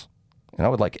non-negotiables, and I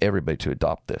would like everybody to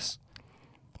adopt this.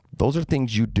 Those are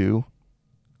things you do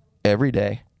every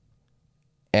day,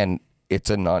 and it's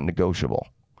a non-negotiable.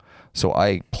 So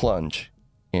I plunge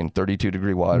in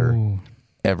 32-degree water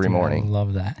every morning. I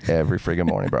love that. Every friggin'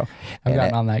 morning, bro. I've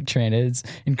gotten on that train. It's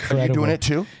incredible. Are you doing it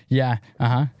too? Yeah.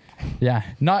 Yeah.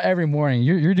 Not every morning.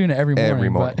 You're doing it every morning. Every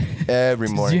morning. But every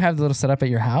morning. Do you have the little setup at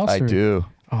your house? I do.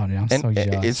 Oh, dude, I'm so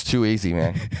jealous. It's too easy,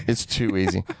 man. It's too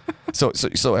easy. So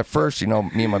at first, me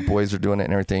and my boys are doing it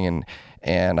and everything,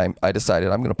 and I decided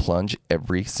I'm going to plunge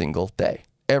every single day,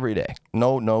 every day.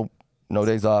 No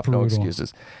days off, no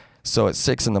excuses. So at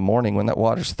 6 a.m, when that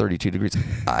water's 32 degrees,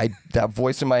 that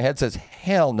voice in my head says,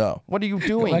 "Hell no! What are you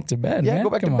doing? Go back to bed, yeah, man. Go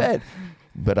back to bed."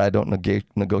 But I don't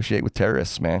negotiate with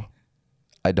terrorists, man.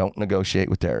 I don't negotiate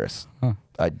with terrorists.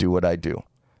 I do what I do,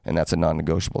 and that's a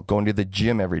non-negotiable. Going to the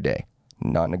gym every day,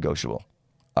 non-negotiable.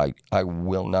 I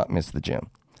will not miss the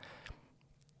gym.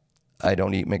 I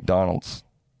don't eat McDonald's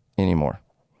anymore.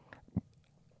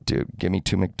 Dude, give me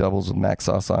 2 McDoubles with mac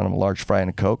sauce on them, a large fry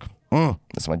and a Coke.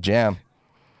 That's my jam.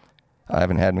 I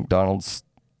haven't had McDonald's,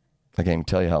 I can't even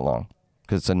tell you how long,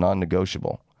 because it's a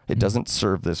non-negotiable. It doesn't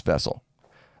serve this vessel.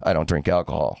 I don't drink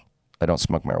alcohol. I don't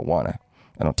smoke marijuana.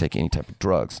 I don't take any type of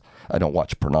drugs. I don't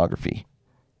watch pornography.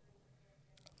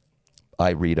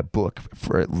 I read a book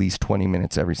for at least 20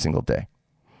 minutes every single day.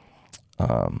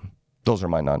 Those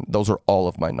are all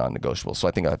of my non-negotiables. So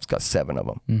I think I've got 7 of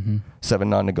them. 7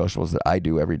 non-negotiables that I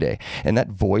do every day. And that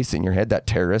voice in your head, that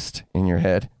terrorist in your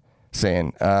head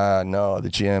saying, no, the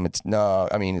gym, it's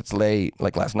late.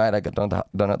 Like last night I got done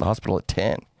at the hospital at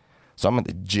 10. So I'm at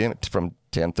the gym from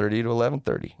 10:30 to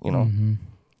 11:30,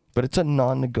 But it's a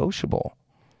non-negotiable.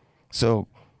 So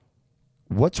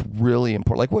what's really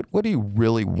important? Like what do you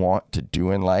really want to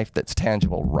do in life that's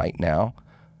tangible right now?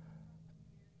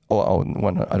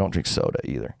 One, I don't drink soda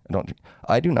either.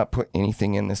 I do not put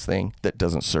anything in this thing that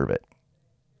doesn't serve it.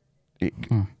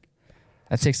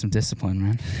 That takes some discipline,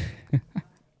 man.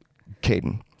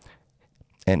 Caden,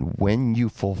 and when you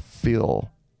fulfill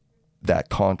that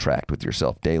contract with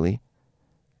yourself daily,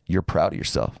 you're proud of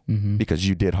yourself because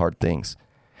you did hard things.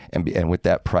 And with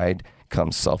that pride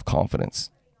comes self-confidence.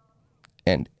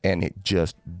 And it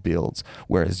just builds.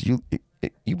 Whereas you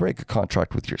break a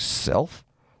contract with yourself,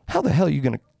 how the hell are you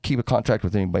going to keep a contract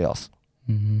with anybody else?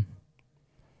 Mm-hmm.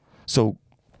 So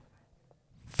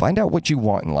find out what you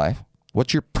want in life.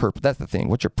 What's your purpose? That's the thing.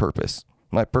 What's your purpose?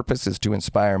 My purpose is to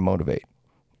inspire and motivate.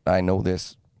 I know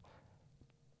this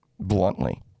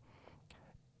bluntly.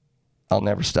 I'll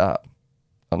never stop.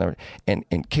 And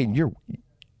Caden,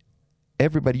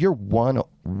 you're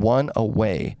one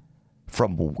away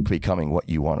from becoming what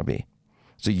you want to be.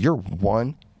 So you're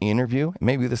one interview,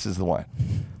 maybe this is the one,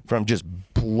 from just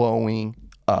blowing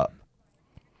up.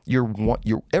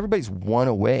 Everybody's one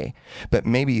away, but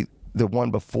maybe the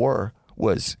one before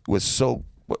was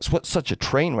such a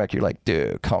train wreck. You're like,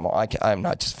 dude, come on, I'm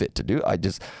not just fit to do. I've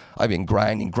been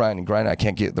grinding. I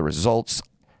can't get the results.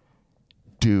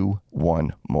 Do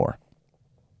one more.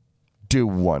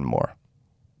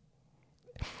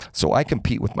 So I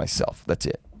compete with myself. That's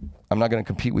it. I'm not going to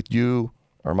compete with you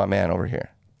or my man over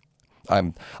here.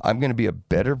 I'm going to be a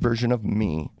better version of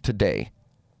me today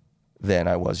than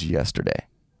I was yesterday.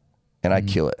 And I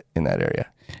kill it in that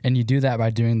area. And you do that by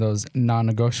doing those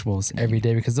non-negotiables every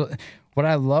day, because what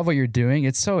I love what you're doing,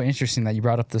 it's so interesting that you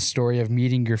brought up the story of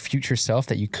meeting your future self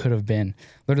that you could have been.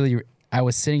 Literally, I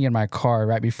was sitting in my car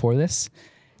right before this,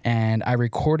 and I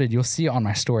recorded, you'll see it on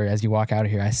my story as you walk out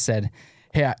of here. I said,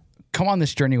 hey, come on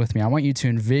this journey with me. I want you to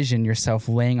envision yourself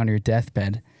laying on your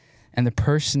deathbed, and the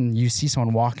person, you see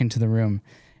someone walk into the room,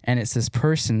 and it's this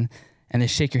person, and they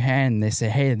shake your hand and they say,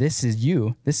 hey, this is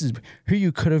you. This is who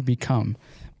you could have become.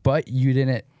 But you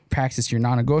didn't practice your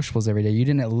non-negotiables every day. You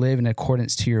didn't live in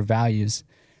accordance to your values,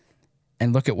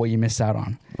 and look at what you missed out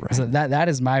on. Right. So that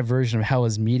is my version of hell,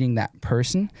 is meeting that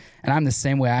person. And I'm the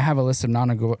same way. I have a list of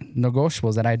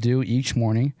non-negotiables that I do each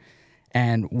morning.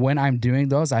 And when I'm doing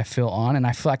those, I feel on, and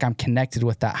I feel like I'm connected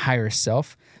with that higher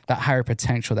self, that higher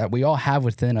potential that we all have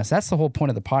within us. That's the whole point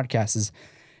of the podcast, is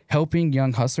helping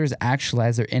young hustlers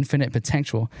actualize their infinite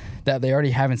potential that they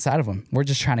already have inside of them. We're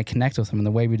just trying to connect with them. And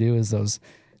the way we do is those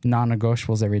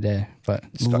non-negotiables every day. But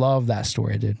love that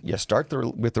story, dude. Yeah. Start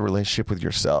with the relationship with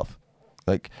yourself.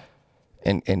 And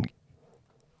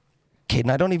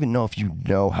Caden, I don't even know if you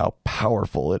know how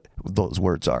powerful those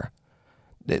words are.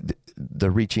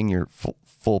 The reaching your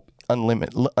full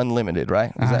unlimited,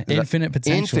 right? Infinite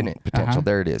potential. Infinite potential.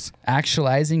 There it is.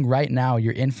 Actualizing right now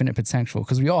your infinite potential,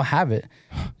 because we all have it,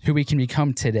 who we can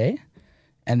become today.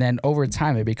 And then over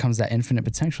time, it becomes that infinite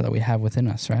potential that we have within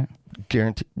us, right?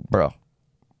 Guarantee, bro.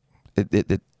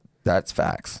 That's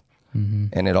facts. Mm-hmm.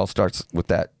 And it all starts with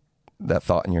that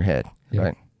thought in your head, yep.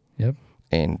 right? Yep.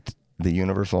 And the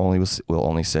universe will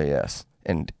only say yes.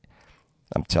 And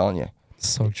I'm telling you,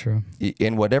 so true.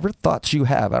 In whatever thoughts you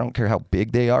have, I don't care how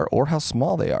big they are or how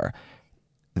small they are,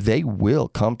 they will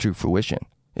come to fruition.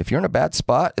 If you're in a bad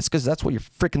spot, it's because that's what you're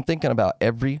freaking thinking about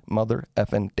every mother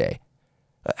effing day.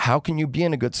 How can you be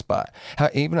in a good spot?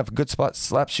 Even if a good spot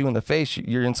slaps you in the face,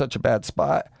 you're in such a bad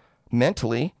spot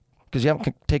mentally because you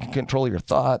haven't taken control of your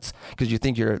thoughts, because you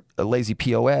think you're a lazy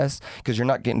POS, because you're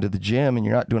not getting to the gym and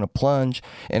you're not doing a plunge,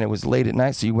 and it was late at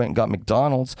night, so you went and got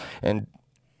McDonald's. And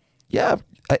yeah,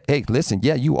 hey, listen,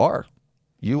 yeah, you are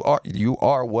what you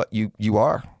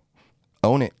are.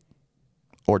 Own it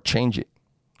or change it.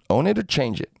 Own it or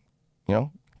change it. You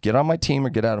know, get on my team or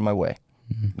get out of my way.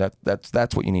 Mm-hmm.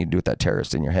 That's what you need to do with that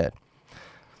terrorist in your head.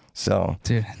 So,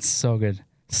 dude, it's so good.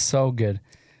 So good.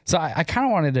 So I kind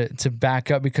of wanted to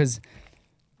back up, because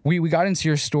we got into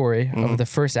your story of the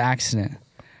first accident,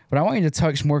 but I want you to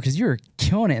touch more, because you were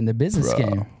killing it in the business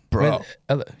game. Bro.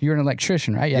 You're an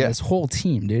electrician, right? Yeah. This whole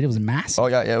team, dude. It was massive. Oh,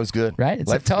 yeah, it was good. Right?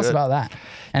 So tell us about that.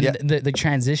 And the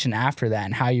transition after that,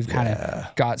 and how you've kind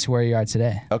of got to where you are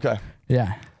today. Okay.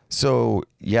 Yeah. So,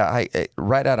 yeah, I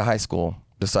right out of high school,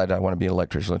 decided I want to be an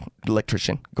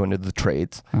electrician, go into the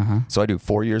trades. Uh-huh. So I do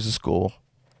 4 years of school,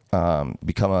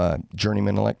 become a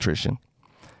journeyman electrician,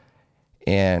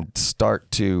 and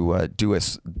start to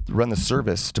run the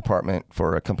service department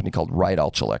for a company called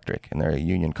Ride-Alch Electric, and they're a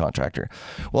union contractor.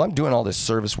 Well, I'm doing all this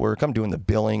service work. I'm doing the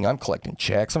billing. I'm collecting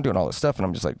checks. I'm doing all this stuff, and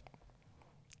I'm just like,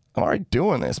 I'm already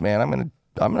doing this, man. I'm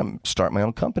gonna start my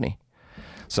own company.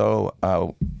 So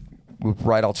with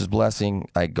Ride-Alch's blessing,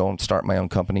 I go and start my own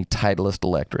company, Titleist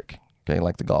Electric. Okay,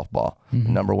 like the golf ball.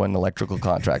 Mm-hmm. Number one electrical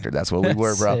contractor. That's what we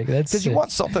were, bro. Because you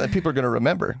want something that people are going to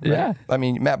remember. Right? Yeah. I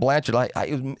mean, Matt Blanchard,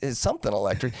 is something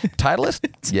electric.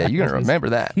 Titleist? Yeah, you're going to remember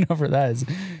that. Remember that is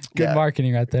good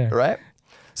marketing right there. Right?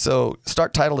 So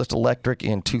start Titleist Electric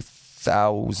in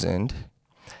 2000,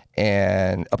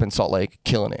 and up in Salt Lake,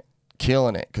 killing it.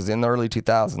 Because in the early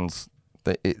 2000s,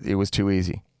 it was too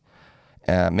easy.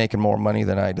 Making more money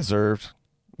than I deserved.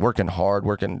 working hard,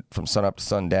 working from sun up to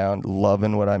sundown,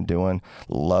 loving what I'm doing,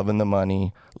 loving the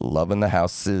money, loving the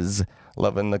houses,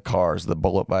 loving the cars, the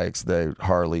bullet bikes, the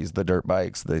Harleys, the dirt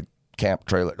bikes, the camp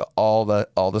trailer, all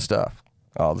the stuff.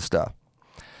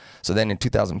 So then in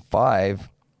 2005,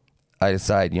 I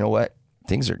decided, you know what?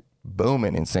 Things are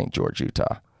booming in St. George,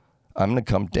 Utah. I'm going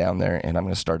to come down there and I'm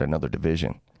going to start another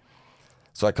division.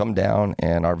 So I come down,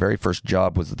 and our very first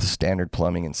job was at the Standard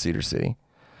Plumbing in Cedar City.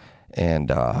 And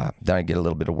then I get a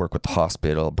little bit of work with the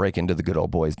hospital, break into the good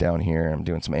old boys down here. I'm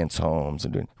doing some aunts' homes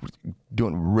and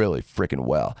doing really freaking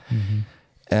well.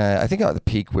 I think at the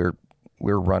peak we're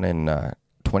running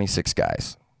 26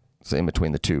 guys. So in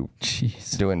between the two,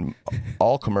 Jeez. Doing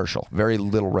all commercial, very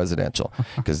little residential,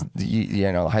 because the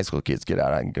high school kids get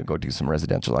out. I can go do some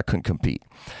residential. I couldn't compete.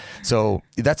 So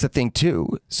that's the thing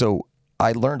too. So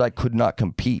I learned I could not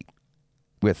compete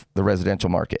with the residential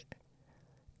market.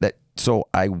 So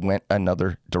I went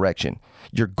another direction.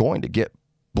 You're going to get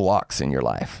blocks in your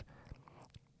life,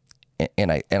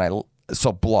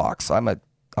 so blocks. I'm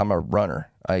a runner.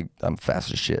 I'm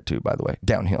fast as shit too, by the way.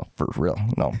 Downhill for real.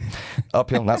 No,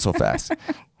 uphill not so fast.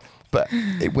 But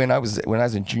when I was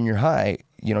in junior high,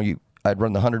 I'd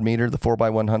run the 100-meter, the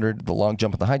 4x100, the long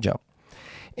jump, and the high jump,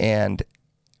 and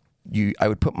I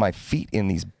would put my feet in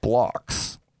these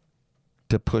blocks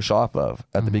to push off of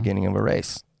at the beginning of a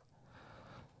race.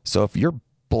 So if you're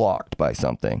blocked by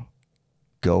something,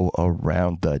 go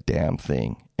around the damn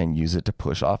thing and use it to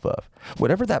push off of.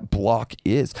 Whatever that block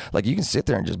is, like you can sit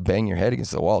there and just bang your head against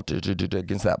the wall,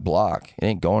 against that block. It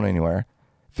ain't going anywhere.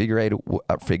 Figure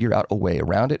out a way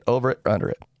around it, over it, under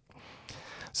it.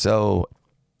 So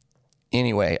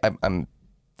anyway, I'm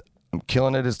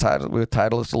killing it with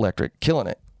Titleist Electric, killing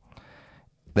it.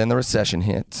 Then the recession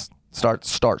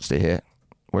starts to hit,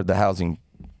 where the housing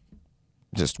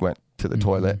just went to the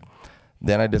toilet.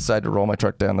 Then I decided to roll my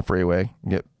truck down the freeway,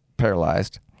 get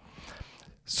paralyzed.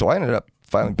 So I ended up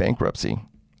filing bankruptcy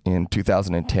in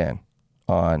 2010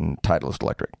 on Titleist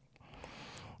Electric.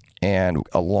 And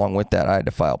along with that, I had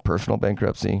to file personal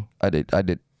bankruptcy. I did,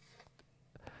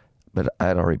 but I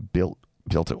had already built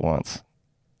it once.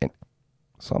 And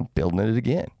so I'm building it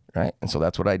again, right? And so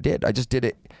that's what I did. I just did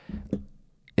it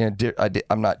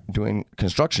I'm not doing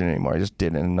construction anymore. I just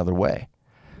did it in another way.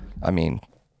 I mean,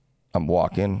 I'm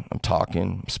walking, I'm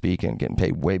talking, I'm speaking, getting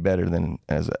paid way better than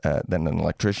an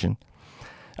electrician,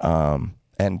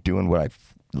 and doing what I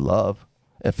love,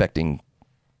 affecting.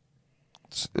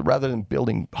 Rather than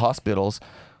building hospitals,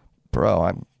 bro,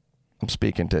 I'm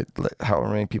speaking to however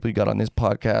many people you got on this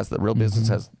podcast. The Real Business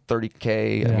has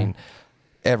 30K. Yeah. I mean,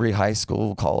 every high school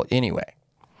will call it anyway.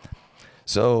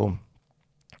 So,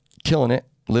 killing it,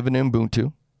 living in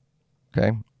Ubuntu,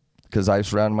 okay, because I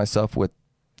surrounded myself with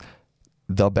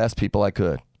the best people I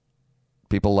could.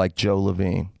 People like Joe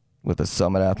Levine with the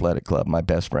Summit Athletic Club, my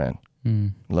best friend.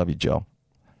 Love you, Joe.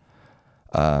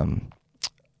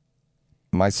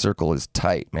 My circle is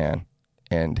tight, man.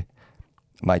 And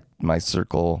my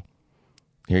circle,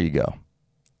 here you go.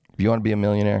 If you want to be a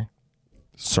millionaire,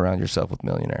 surround yourself with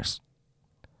millionaires.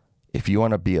 If you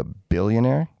want to be a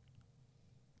billionaire,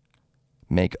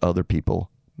 make other people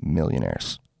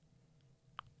millionaires.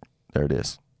 There it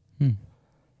is.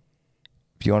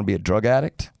 If you want to be a drug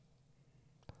addict,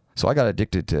 so I got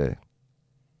addicted to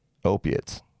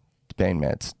opiates, pain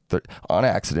meds, on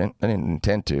accident. I didn't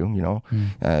intend to,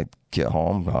 get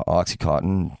home,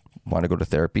 Oxycontin, want to go to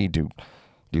therapy, do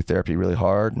therapy really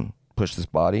hard and push this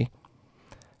body.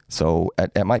 So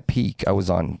at my peak, I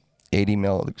was on 80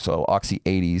 mil, so Oxy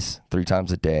 80s 3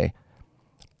 times a day,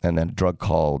 and then a drug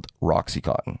called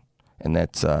Roxycontin. And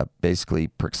that's basically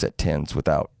Percocet 10s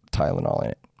without Tylenol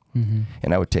in it.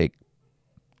 And I would take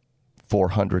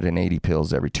 480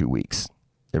 pills every 2 weeks,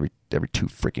 every 2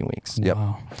 freaking weeks.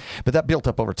 Wow. Yep. But that built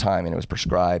up over time, and it was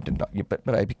prescribed, and but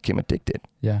I became addicted.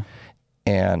 Yeah.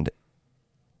 And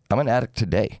I'm an addict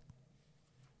today.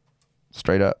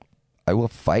 Straight up. I will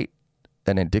fight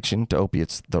an addiction to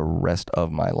opiates the rest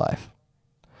of my life.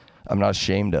 I'm not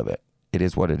ashamed of it. It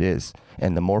is what it is.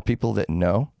 And the more people that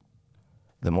know,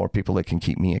 the more people that can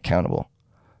keep me accountable.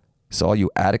 So all you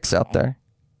addicts out there,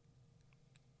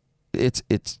 it's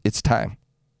time.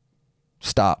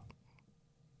 Stop.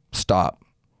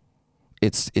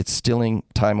 It's stealing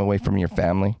time away from your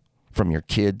family, from your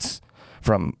kids,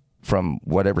 from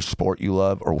whatever sport you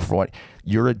love, or from what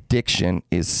your addiction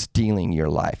is stealing your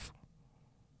life.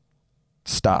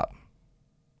 Stop.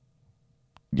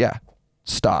 Yeah,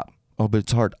 stop. Oh, but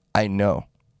it's hard. I know.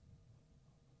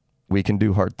 We can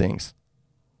do hard things.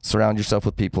 Surround yourself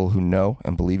with people who know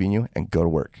and believe in you, and go to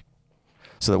work.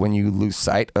 So that when you lose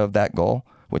sight of that goal,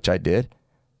 which I did,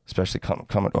 especially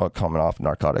coming off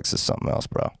narcotics, is something else,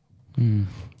 bro.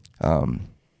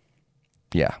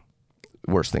 Yeah,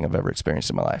 worst thing I've ever experienced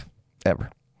in my life, ever.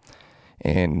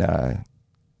 And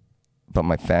but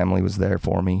my family was there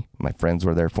for me. My friends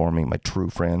were there for me. My true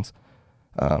friends.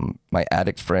 My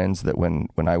addict friends that when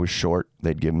I was short,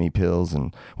 they'd give me pills,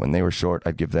 and when they were short,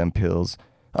 I'd give them pills.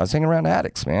 I was hanging around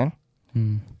addicts, man.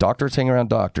 Doctors hang around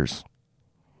doctors.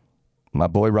 My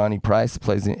boy Ronnie Price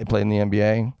played in the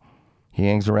NBA. He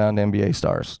hangs around NBA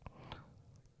stars.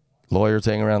 Lawyers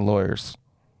hang around lawyers.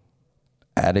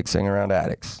 Addicts hang around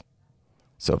addicts.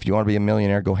 So if you want to be a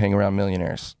millionaire, go hang around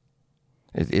millionaires.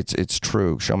 It's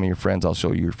true. Show me your friends, I'll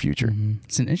show you your future.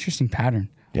 It's an interesting pattern.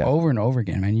 Yeah. Over and over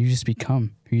again, man. You just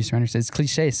become who you surrender to. It's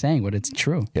cliche saying, but it's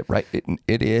true.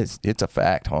 It is. It's a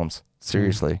fact, Holmes.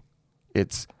 Seriously.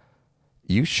 It's,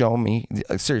 you show me,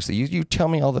 seriously, you tell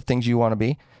me all the things you want to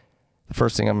be. The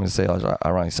first thing I'm going to say is,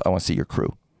 I want to see your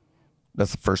crew.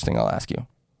 That's the first thing I'll ask you.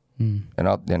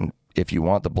 And if you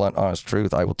want the blunt, honest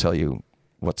truth, I will tell you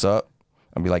what's up.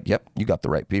 I'll be like, yep, you got the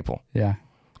right people. Yeah.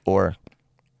 Or,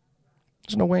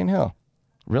 there's no way in hell.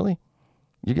 Really?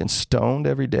 You're getting stoned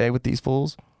every day with these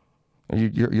fools? Or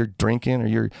you're drinking,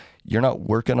 or you're not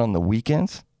working on the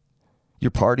weekends?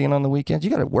 You're partying on the weekends?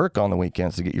 You got to work on the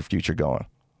weekends to get your future going.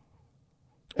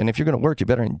 And if you're going to work, you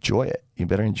better enjoy it. You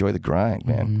better enjoy the grind,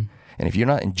 man. And if you're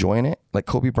not enjoying it, like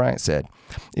Kobe Bryant said,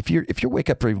 if you wake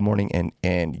up every morning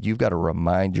and you've got to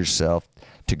remind yourself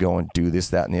to go and do this,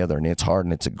 that, and the other, and it's hard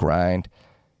and it's a grind,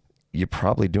 you're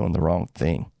probably doing the wrong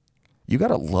thing. You got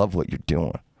to love what you're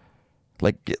doing.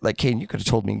 Like Kane, you could have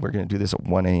told me we're going to do this at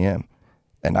 1 a.m.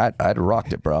 and I'd have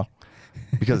rocked it, bro.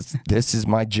 Because this is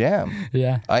my jam.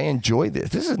 Yeah. I enjoy this.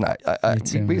 This is not,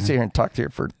 we can sit here and talk here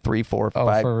for 3, 4, 5.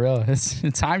 Oh, for real.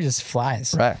 Time just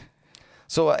flies. Right.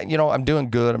 So, I'm doing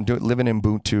good. I'm living in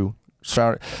Ubuntu.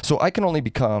 So I can only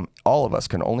become, all of us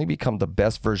can only become the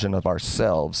best version of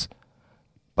ourselves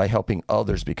by helping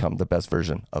others become the best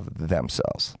version of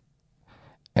themselves.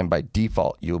 And by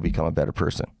default, you'll become a better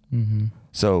person.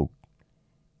 So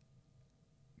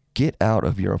get out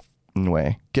of your own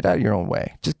way. Get out of your own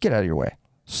way. Just get out of your way.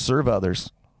 Serve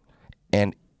others,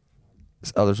 and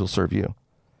others will serve you.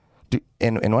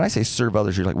 And when I say serve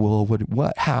others, you're like, well,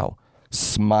 what? How?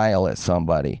 Smile at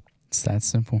somebody. It's that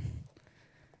simple.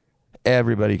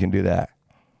 Everybody can do that.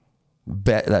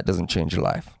 Bet that doesn't change your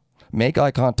life. Make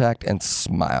eye contact and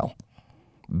smile.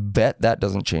 Bet that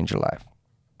doesn't change your life.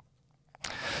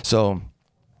 So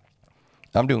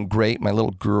I'm doing great. My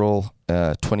little girl,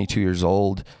 22 years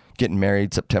old, getting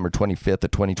married September 25th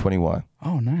of 2021.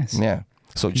 Oh, nice. Yeah.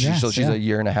 So she's a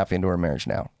year and a half into her marriage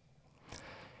now.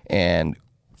 And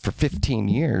for 15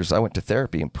 years, I went to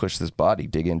therapy and pushed this body,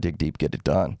 dig in, dig deep, get it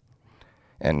done.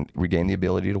 And regained the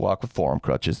ability to walk with forearm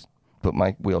crutches, put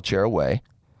my wheelchair away.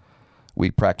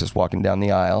 We practiced walking down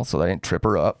the aisle so that I didn't trip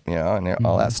her up, and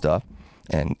all that stuff.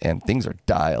 And things are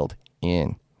dialed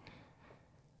in.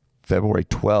 February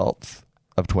 12th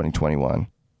of 2021,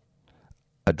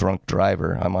 a drunk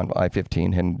driver, I'm on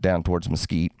I-15 heading down towards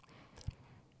Mesquite.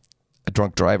 A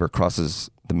drunk driver crosses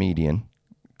the median,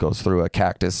 goes through a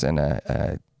cactus and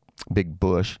a big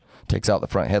bush, takes out the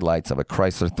front headlights of a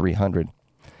Chrysler 300,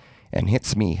 and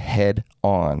hits me head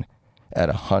on at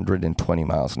 120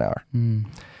 miles an hour. And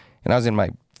I was in my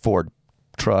Ford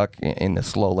truck in the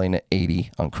slow lane at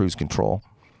 80 on cruise control.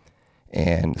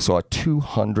 And so a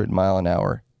 200 mile an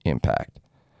hour impact.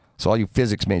 So all you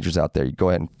physics majors out there, you go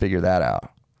ahead and figure that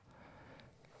out.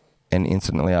 And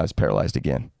instantly I was paralyzed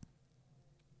again.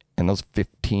 And those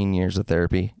 15 years of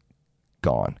therapy,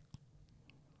 gone.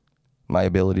 My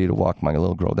ability to walk my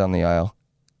little girl down the aisle,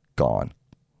 gone.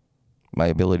 My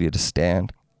ability to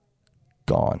stand,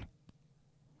 gone.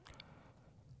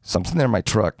 So I'm sitting there in my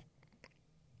truck,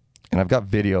 and I've got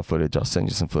video footage. I'll send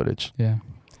you some footage. Yeah.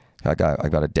 I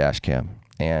got a dash cam.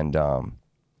 And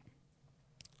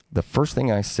the first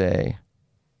thing I say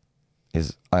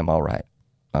is, I'm all right.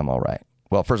 I'm all right.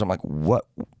 Well, first I'm like, what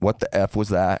the F was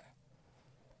that?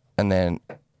 And then,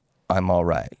 I'm all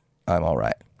right. I'm all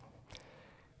right.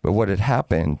 But what had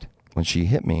happened when she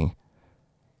hit me,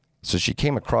 so she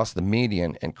came across the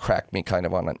median and cracked me kind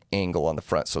of on an angle on the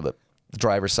front, so the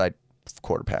driver's side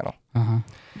quarter panel.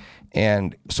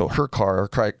 And so her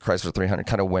Chrysler 300,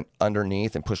 kind of went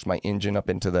underneath and pushed my engine up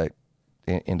into the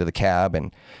cab,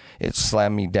 and it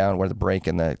slammed me down where the brake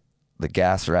and the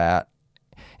gas are at.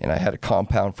 And I had a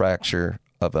compound fracture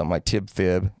of my tib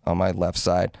fib on my left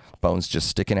side, bones just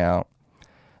sticking out.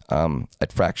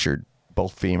 I'd fractured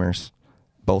both femurs,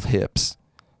 both hips,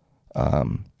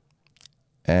 and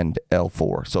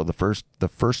L4. So the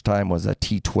first time was a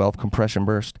T12 compression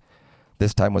burst.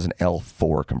 This time was an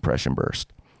L4 compression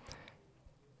burst.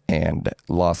 and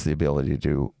lost the ability to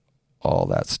do all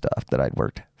that stuff that I'd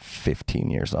worked 15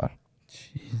 years on.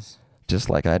 Jeez. Just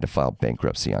like I had to file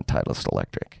bankruptcy on Titleist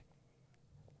Electric.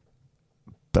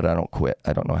 But I don't quit.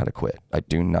 I don't know how to quit. I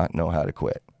do not know how to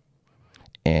quit.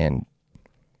 And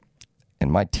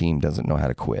my team doesn't know how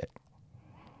to quit.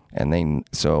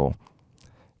 So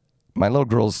my little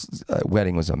girl's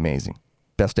wedding was amazing.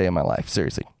 Best day of my life,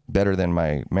 seriously. Better than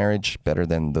my marriage, better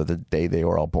than the day they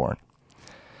were all born.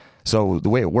 So the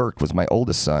way it worked was my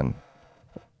oldest son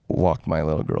walked my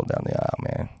little girl down the aisle,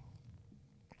 man.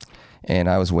 And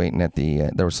I was waiting at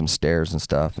there were some stairs and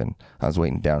stuff, and I was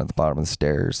waiting down at the bottom of the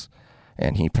stairs,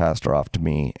 and he passed her off to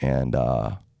me, and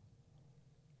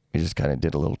we just kind of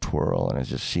did a little twirl, and it was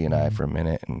just she and I for a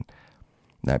minute, and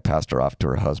I passed her off to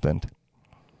her husband.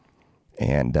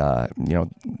 And,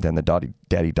 then the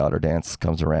daddy-daughter dance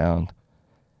comes around,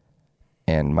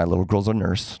 and my little girl's a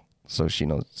nurse, so she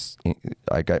knows.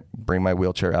 Bring my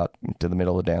wheelchair out to the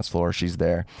middle of the dance floor. She's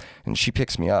there, and she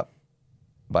picks me up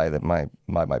by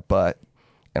my butt,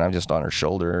 and I'm just on her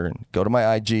shoulder, and go to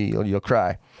my IG, you'll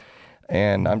cry.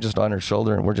 And I'm just on her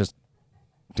shoulder, and we're just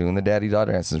doing the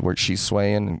daddy-daughter dances where she's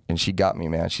swaying, and she got me,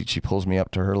 man. She pulls me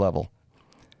up to her level.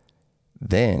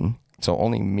 Then, so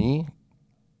only me,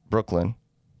 Brooklyn,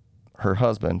 her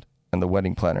husband, and the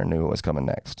wedding planner knew what was coming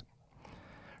next.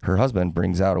 Her husband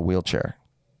brings out a wheelchair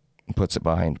and puts it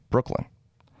behind Brooklyn.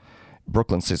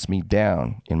 Brooklyn sits me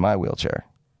down in my wheelchair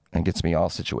and gets me all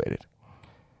situated.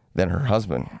 Then her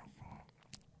husband,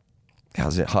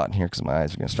 how's it hot in here because my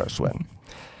eyes are going to start sweating.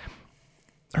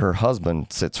 Her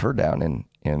husband sits her down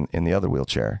in the other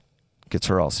wheelchair, gets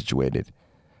her all situated,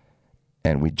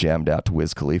 and we jammed out to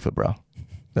Wiz Khalifa, bro.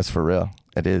 That's for real.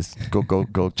 It is.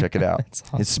 Go check it out.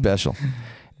 Awesome. It's special.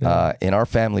 Yeah. In our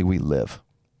family, we live,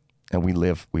 and we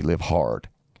live hard.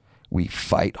 We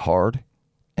fight hard,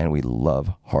 and we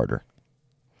love harder.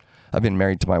 I've been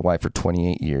married to my wife for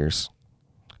 28 years.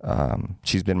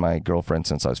 She's been my girlfriend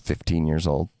since I was 15 years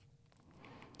old.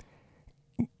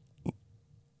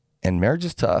 And marriage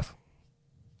is tough.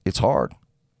 It's hard.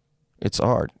 It's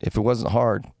hard. If it wasn't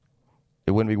hard,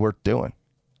 it wouldn't be worth doing.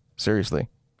 Seriously.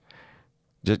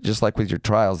 Just like with your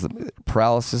trials, the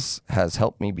paralysis has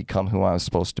helped me become who I was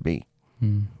supposed to be.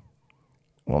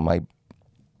 Well,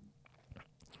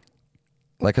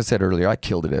 like I said earlier, I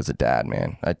killed it as a dad,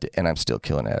 man. And I'm still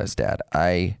killing it as dad.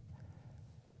 I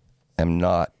am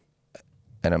not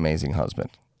an amazing husband.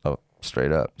 Oh,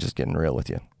 straight up, just getting real with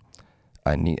you.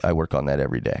 I work on that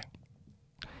every day.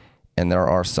 And there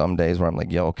are some days where I'm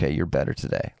like, yo, okay, you're better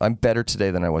today. I'm better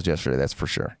today than I was yesterday, that's for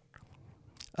sure.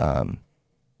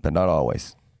 But not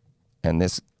always. And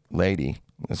this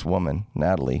woman,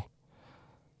 Natalie,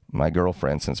 my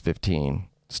girlfriend since 15,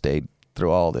 stayed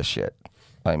through all this shit.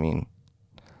 I mean,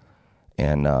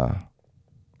 and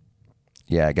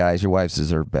yeah, guys, your wives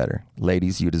deserve better.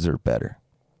 Ladies, you deserve better.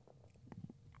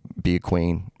 Be a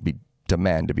queen.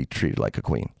 Demand to be treated like a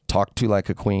queen. Talk to like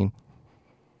a queen.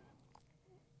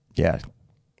 Yeah.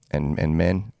 And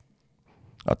men,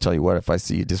 I'll tell you what, if I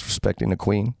see you disrespecting a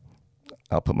queen,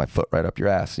 I'll put my foot right up your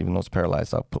ass. Even though it's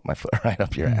paralyzed, I'll put my foot right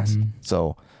up your ass.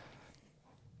 So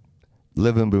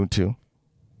live in Ubuntu.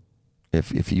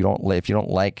 If you don't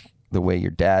like the way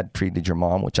your dad treated your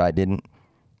mom, which I didn't,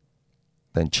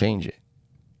 then change it.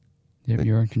 Yep,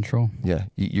 you're in control. Yeah,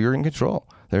 you're in control.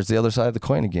 There's the other side of the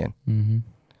coin again. Mm-hmm.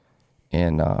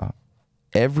 And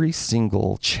every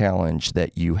single challenge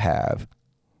that you have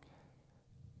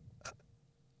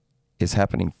is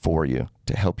happening for you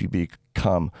to help you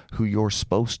become who you're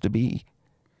supposed to be.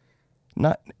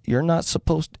 You're not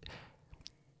supposed to.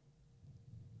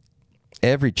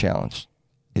 Every challenge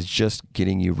is just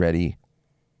getting you ready,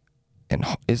 and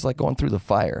it's like going through the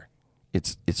fire.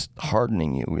 It's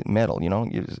hardening you with metal,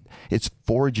 it's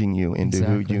forging you into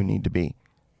who you need to be.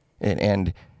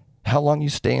 And how long you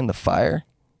stay in the fire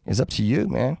is up to you,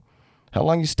 man. How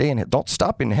long you stay in it. Don't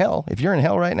stop in hell. If you're in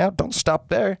hell right now, don't stop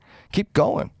there. Keep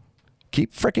going.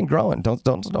 Keep freaking growing.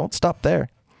 Don't stop there.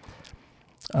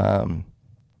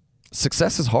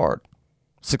 Success is hard.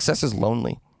 Success is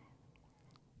lonely.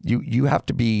 You have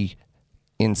to be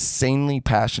insanely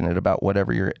passionate about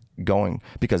whatever you're going,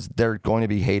 because there are going to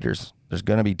be haters. There's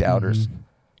going to be doubters. Mm-hmm.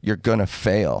 You're going to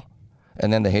fail.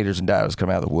 And then the haters and doubters come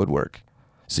out of the woodwork.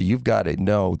 So you've got to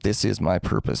know, this is my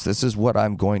purpose. This is what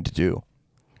I'm going to do.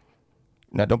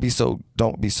 Now, don't be so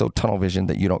tunnel vision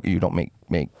that you don't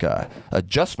make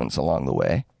adjustments along the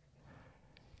way.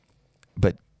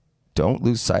 But don't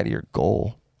lose sight of your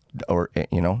goal, or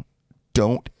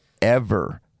don't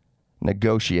ever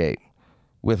negotiate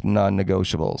with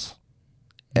non-negotiables.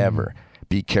 Ever.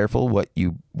 Be careful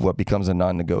what becomes a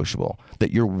non-negotiable,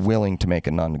 that you're willing to make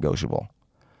a non-negotiable.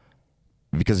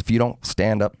 Because if you don't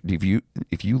stand up, if you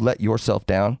let yourself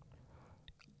down,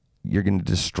 you're going to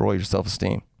destroy your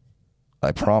self-esteem.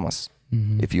 I promise.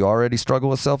 If you already struggle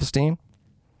with self-esteem,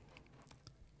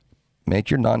 make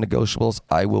your non-negotiables.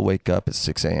 I will wake up at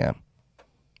 6 a.m.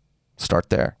 Start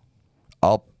there.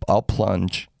 I'll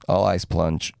plunge. I'll ice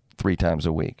plunge 3 times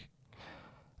a week.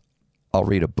 I'll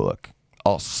read a book.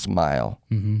 I'll smile.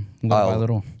 Little by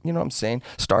little. You know what I'm saying?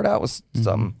 Start out with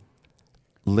something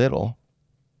little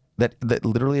that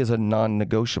literally is a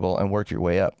non-negotiable and work your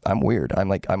way up. I'm weird.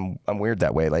 I'm weird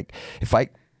that way. Like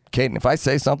Caden, if I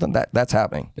say something, that's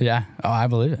happening. Yeah. Oh, I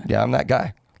believe it. Yeah, I'm that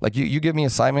guy. Like you give me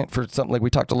assignment for something, like we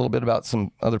talked a little bit about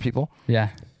some other people. Yeah.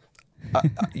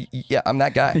 Yeah, I'm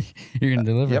that guy. You're going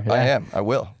to deliver. Yep, yeah. I am. I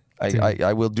will.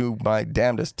 I will do my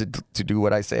damnedest to do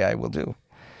what I say I will do.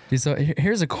 So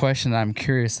here's a question that I'm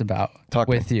curious about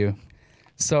with you.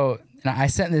 So I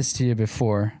sent this to you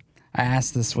before. I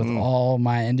asked this with all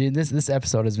my, and dude, this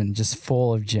episode has been just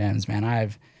full of gems, man.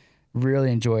 I've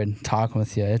really enjoyed talking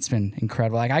with you. It's been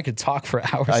incredible. Like I could talk for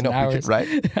hours and hours.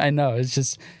 Right? I know.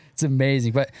 It's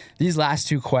amazing. But these last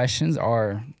 2 questions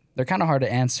they're kind of hard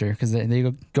to answer because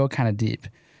they go kind of deep.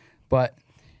 But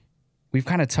we've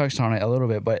kind of touched on it a little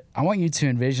bit. But I want you to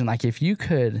envision, like, if you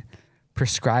could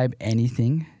prescribe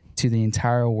anything to the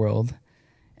entire world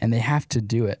and they have to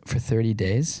do it for 30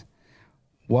 days,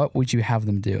 what would you have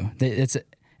them do? It's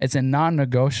a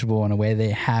non-negotiable in a way.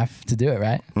 They have to do it,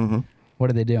 right? Mm-hmm. What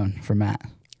are they doing for Matt?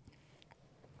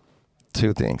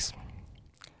 2 things.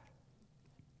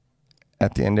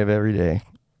 At the end of every day,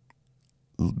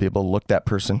 be able to look that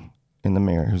person in the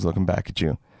mirror who's looking back at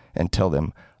you and tell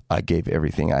them, I gave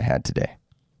everything I had today.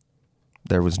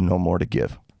 There was no more to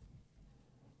give.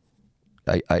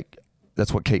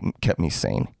 That's what kept me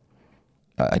sane.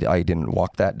 I didn't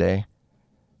walk that day,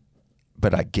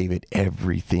 but I gave it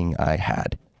everything I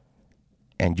had.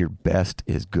 And your best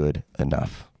is good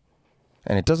enough.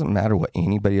 And it doesn't matter what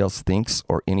anybody else thinks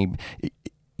or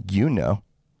you know.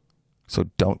 So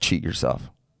don't cheat yourself.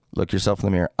 Look yourself in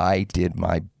the mirror. I did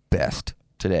my best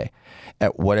today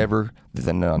at whatever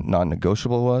the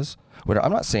non-negotiable was.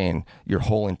 I'm not saying your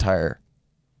whole entire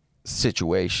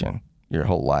situation, your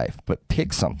whole life, but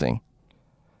pick something.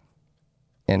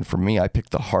 And for me, I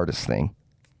picked the hardest thing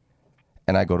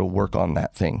and I go to work on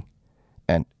that thing.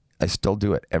 And I still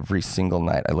do it every single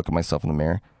night. I look at myself in the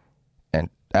mirror and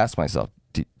ask myself,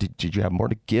 did you have more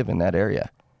to give in that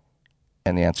area?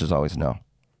 And the answer is always no.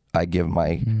 I give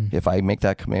if I make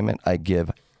that commitment, I give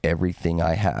everything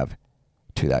I have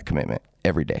to that commitment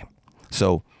every day.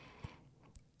 So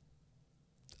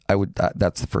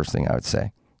that's the first thing I would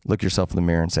say. Look yourself in the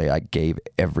mirror and say, I gave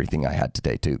everything I had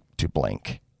today to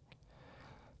blank.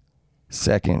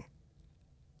 Second,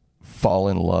 fall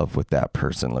in love with that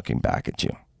person looking back at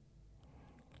you.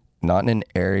 Not in an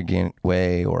arrogant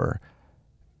way, or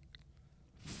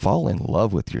fall in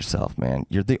love with yourself, man.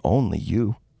 You're the only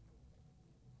you.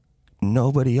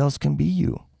 Nobody else can be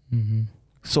you. Mm-hmm.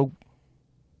 So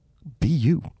be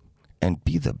you and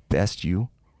be the best you.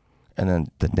 And then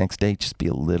the next day, just be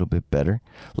a little bit better.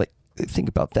 Like, think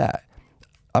about that.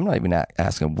 I'm not even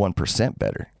asking 1%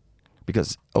 better,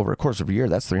 because over a course of a year,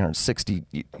 that's 360.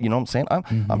 You know what I'm saying?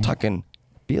 I'm talking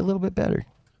be a little bit better.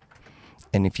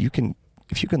 And if you can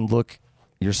look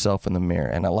yourself in the mirror,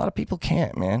 and a lot of people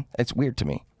can't, man. It's weird to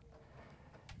me.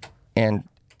 And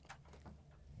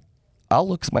I'll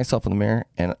look myself in the mirror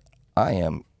and I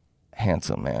am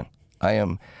handsome, man.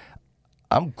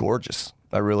 I'm gorgeous.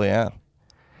 I really am.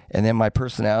 And then my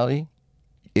personality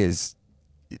is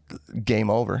game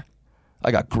over.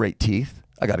 I got great teeth.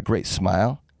 I got a great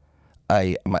smile.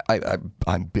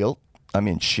 I'm built. I'm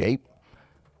in shape.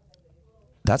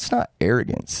 That's not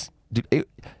arrogance. Dude,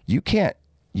 you can't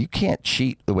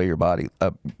cheat the way your body,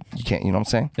 you can't, you know what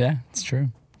I'm saying? Yeah, it's true.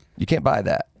 You can't buy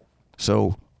that.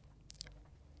 So,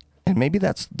 and maybe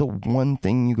that's the one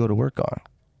thing you go to work on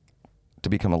to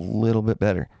become a little bit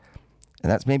better.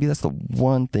 And that's the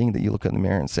one thing that you look in the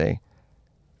mirror and say,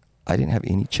 I didn't have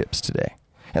any chips today.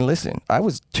 And listen, I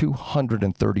was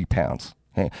 230 pounds.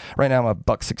 Okay? Right now I'm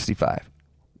 $165.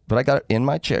 But I got in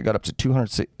my chair, I got up to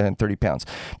 230 pounds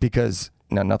because,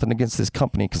 now nothing against this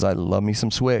company because I love me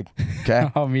some swig. Okay.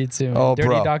 Oh, me too. Man. Oh, dirty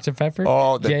bro. Dr. Pepper.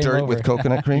 Oh, the game dirty over. with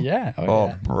coconut cream. Yeah. Oh,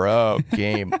 yeah. bro,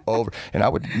 game over. And I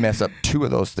would mess up 2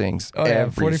 of those things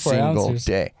every single ounces.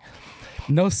 day.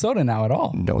 No soda now at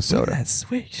all. No soda. That's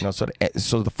sweet. No soda.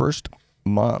 So the first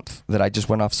month that I just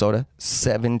went off soda,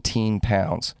 17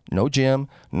 pounds. No gym,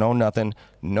 no nothing,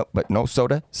 but no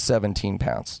soda, 17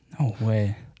 pounds. No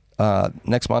way.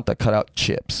 Next month I cut out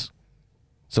chips.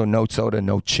 So no soda,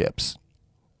 no chips.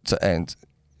 So, and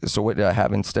So what did I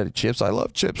have instead of chips? I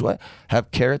love chips. What?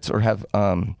 Have carrots or have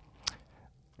not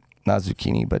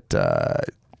zucchini, but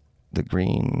the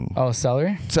green. Oh,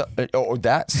 celery. So,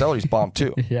 that celery's bomb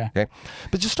too. Yeah. Okay,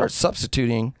 but just start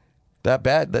substituting that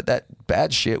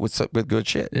bad shit with good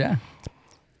shit. Yeah.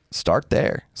 Start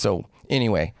there. So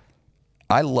anyway,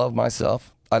 I love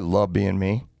myself. I love being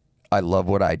me. I love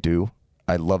what I do.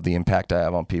 I love the impact I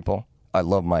have on people. I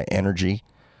love my energy.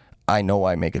 I know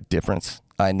I make a difference.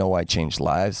 I know I change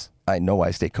lives. I know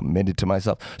I stay committed to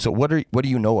myself. So what do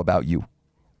you know about you?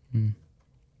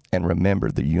 And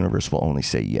remember, the universe will only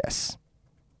say yes.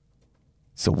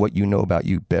 So what you know about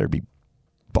you better be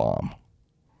bomb.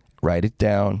 Write it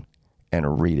down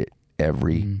and read it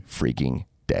every freaking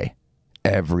day.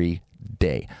 Every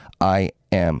day. I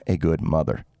am a good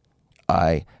mother.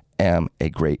 I am a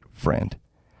great friend.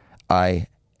 I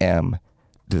am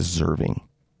deserving.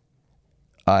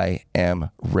 I am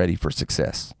ready for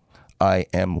success. I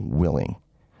am willing.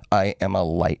 I am a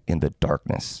light in the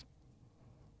darkness.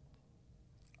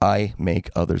 I make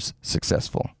others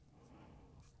successful.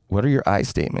 What are your I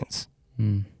statements?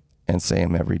 And say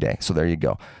them every day. So there you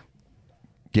go.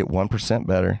 Get 1%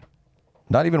 better.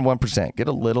 Not even 1%. Get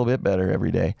a little bit better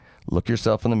every day. Look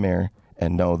yourself in the mirror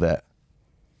and know that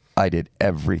I did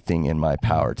everything in my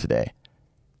power today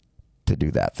to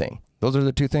do that thing. Those are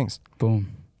the two things.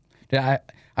 Boom. Yeah,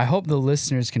 I hope the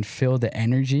listeners can feel the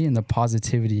energy and the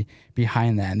positivity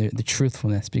behind that and the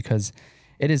truthfulness, because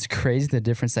it is crazy the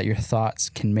difference that your thoughts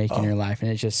can make in your life. And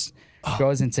it just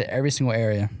goes into every single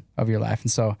area of your life.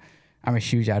 And so I'm a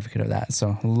huge advocate of that.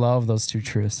 So love those two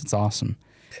truths. It's awesome.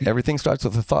 Everything starts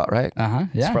with a thought, right? Yeah.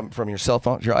 It's from your cell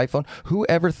phone, your iPhone.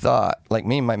 Whoever thought, like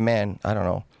me and my man, I don't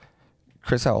know.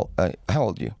 Chris, how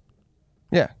old are you?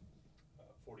 Yeah.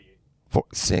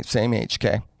 48. Same age,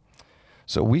 okay?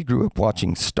 So we grew up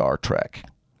watching Star Trek,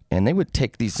 and they would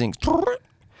take these things,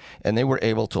 and they were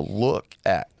able to look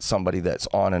at somebody that's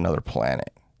on another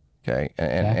planet, okay,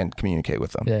 and communicate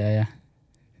with them. Yeah.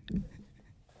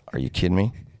 Are you kidding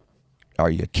me? Are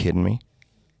you kidding me?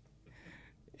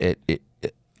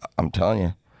 I'm telling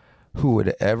you, who would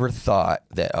have ever thought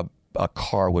that a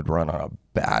car would run on a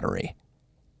battery?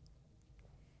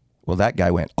 Well, that guy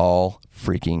went all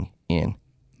freaking in.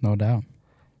 No doubt.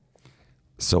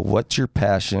 So what's your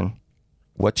passion?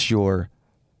 What's your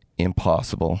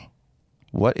impossible?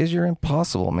 What is your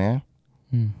impossible, man?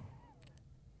 And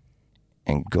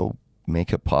go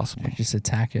make it possible. Just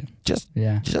attack it.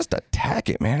 Just attack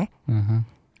it, man.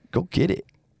 Go get it.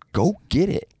 Go get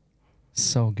it.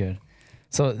 So good.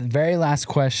 So very last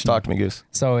question. Talk to me, Goose.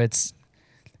 So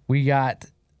we got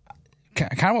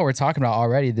kind of what we're talking about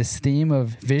already, this theme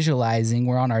of visualizing.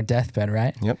 We're on our deathbed,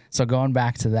 right? Yep. So going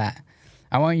back to that,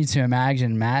 I want you to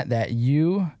imagine, Matt, that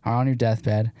you are on your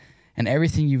deathbed and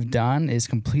everything you've done is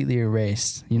completely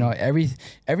erased. You know,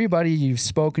 everybody you've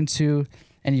spoken to,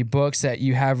 any books that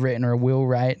you have written or will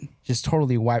write, just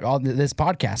totally wiped. All this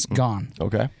podcast, gone.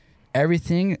 Okay.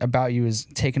 Everything about you is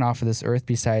taken off of this earth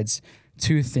besides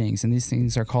two things. And these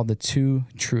things are called the two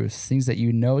truths, things that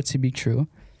you know to be true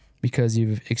because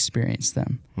you've experienced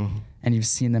them and you've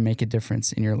seen them make a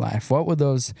difference in your life. What would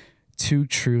those two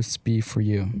truths be for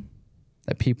you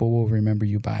that people will remember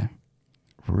you by?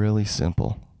 Really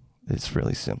simple. It's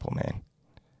really simple, man.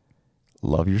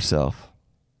 Love yourself.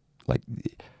 Like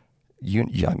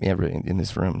everyone in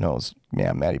this room knows,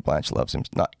 man, Matty Blanchard loves him.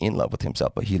 Not in love with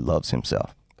himself, but he loves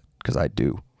himself because I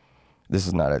do. This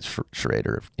is not a charade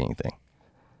or anything.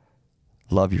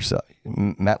 Love yourself.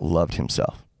 Matt loved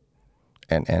himself.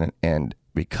 And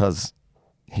because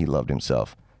he loved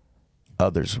himself,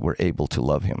 others were able to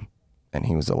love him, and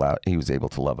he was able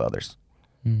to love others.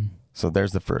 So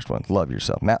there's the first one. Love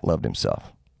yourself. Matt loved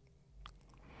himself.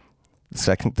 The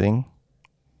second thing,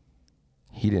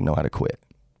 he didn't know how to quit.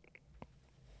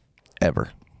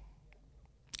 Ever.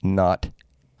 Not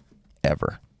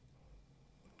ever.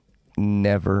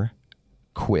 Never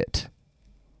quit.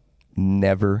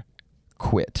 Never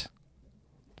quit.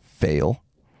 Fail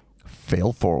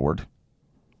forward,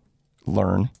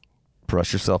 learn,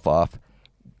 brush yourself off,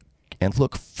 and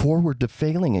look forward to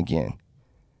failing again.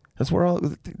 That's where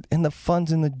and the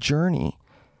fun's in the journey.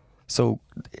 So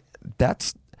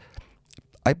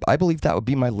I believe that would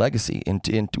be my legacy in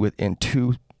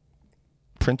two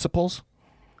principles: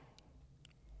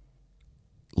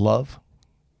 love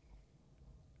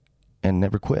and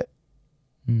never quit.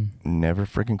 Never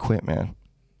freaking quit, man.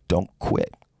 Don't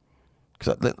quit.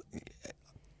 Because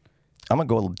I'm gonna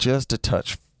go just a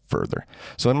touch further.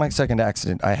 So in my second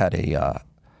accident, I had a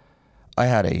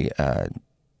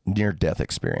near-death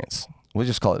experience. We'll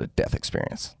just call it a death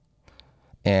experience.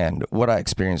 And what I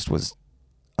experienced was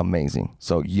amazing.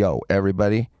 So,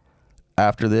 everybody,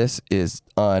 after this is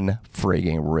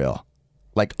unfrigging real.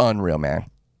 Like unreal, man.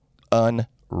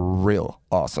 Unreal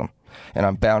awesome. And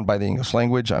I'm bound by the English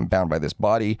language. I'm bound by this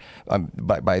body. I'm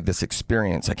by this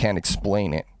experience. I can't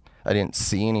explain it. I didn't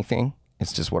see anything.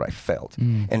 It's just what I felt.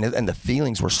 And the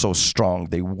feelings were so strong.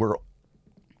 They were,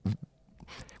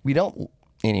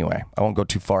 anyway, I won't go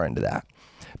too far into that.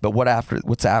 But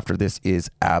what's after this is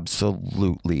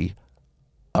absolutely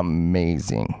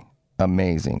amazing.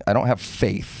 Amazing. I don't have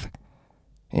faith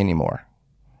anymore.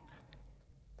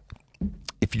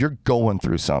 If you're going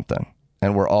through something,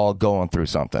 and we're all going through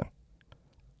something,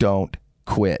 don't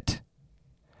quit.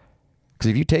 Because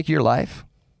if you take your life,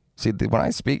 see, when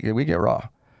I speak, we get raw.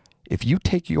 If you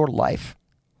take your life,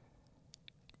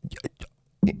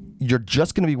 you're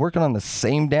just going to be working on the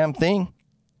same damn thing.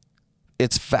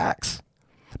 It's facts.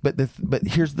 But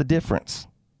here's the difference.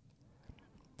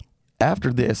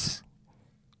 After this,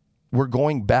 we're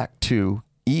going back to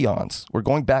eons. We're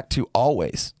going back to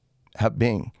always have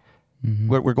been.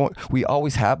 We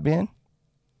always have been.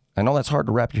 I know that's hard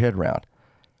to wrap your head around.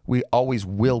 We always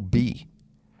will be.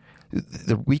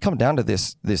 We come down to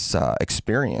this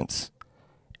experience,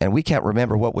 and we can't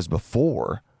remember what was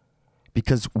before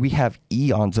because we have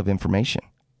eons of information.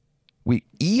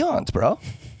 Eons, bro.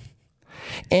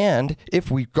 And if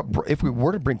we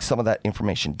were to bring some of that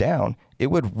information down, it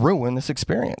would ruin this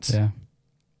experience. Yeah.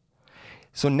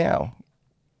 So now,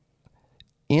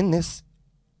 in this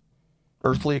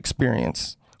earthly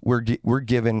experience, we're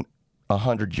given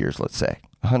 100 years, let's say,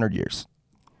 100 years.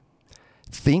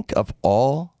 Think of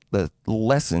all the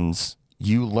lessons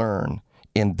you learn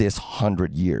in this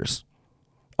 100 years.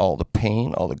 All the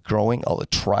pain, all the growing, all the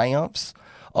triumphs,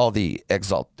 all the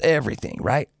everything,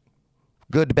 right?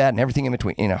 Good, bad, and everything in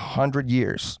between in 100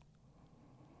 years.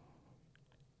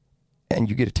 And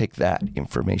you get to take that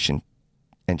information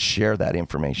and share that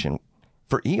information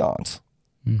for eons.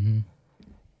 Mm-hmm.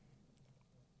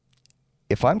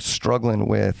 If I'm struggling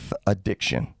with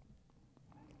addiction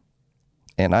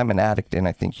and I'm an addict and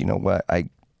I think, you know what, I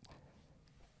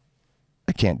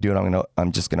can't do it.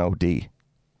 I'm just going to OD.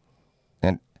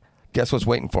 And guess what's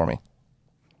waiting for me?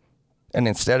 And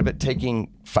instead of it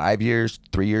taking 5 years,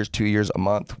 3 years, 2 years, a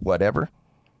month, whatever,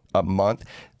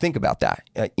 think about that.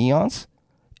 Eons,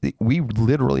 we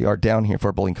literally are down here for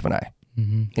a blink of an eye.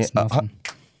 Mm-hmm.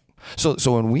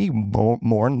 So when we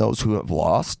mourn those who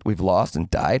we've lost and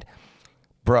died,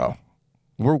 bro,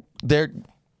 we're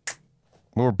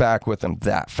back with them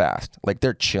that fast. Like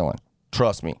they're chilling.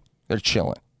 Trust me, they're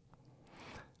chilling.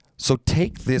 So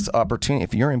take this opportunity.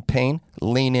 If you're in pain,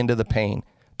 lean into the pain.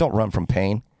 Don't run from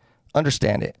pain.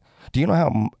 Understand it. Do you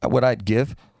know what I'd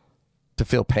give to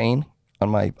feel pain on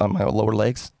my lower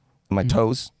legs, on my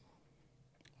toes?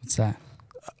 What's that?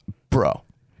 Bro,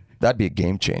 that'd be a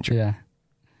game changer. Yeah.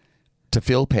 To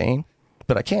feel pain,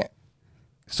 but I can't.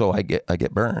 So I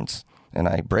get burns and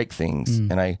I break things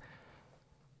and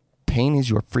pain is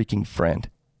your freaking friend.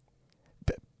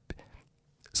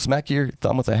 Smack your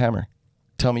thumb with a hammer.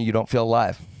 Tell me you don't feel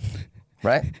alive.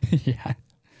 Right? Yeah.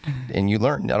 And you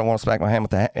learn, I don't want to smack my hand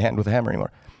with a hammer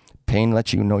anymore. Pain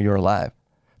lets you know you're alive.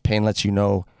 Pain lets you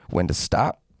know when to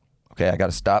stop. Okay, I got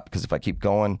to stop because if I keep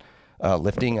going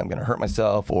lifting, I'm going to hurt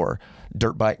myself, or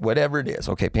dirt bike, whatever it is.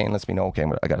 Okay, pain lets me know, okay,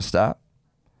 I got to stop.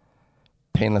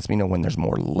 Pain lets me know when there's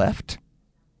more left.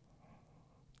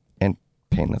 And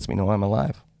pain lets me know I'm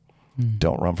alive.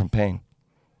 Don't run from pain.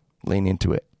 Lean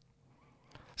into it.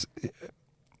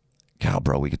 God,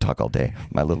 bro, we could talk all day.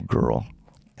 My little girl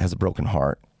has a broken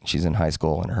heart. She's in high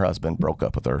school and her husband broke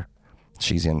up with her.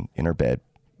 She's in her bed,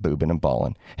 boobing and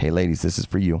bawling. Hey, ladies, this is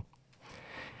for you.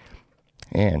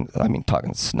 And I mean,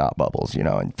 talking snot bubbles,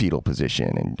 in fetal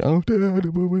position. And, oh, Dad, what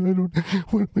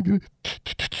am I going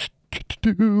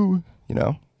to do?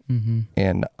 Mm-hmm.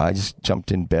 And I just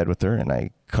jumped in bed with her and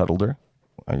I cuddled her.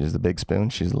 I was the big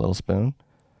spoon. She's a little spoon.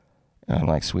 And I'm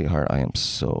like, sweetheart, I am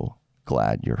so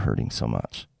glad you're hurting so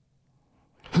much.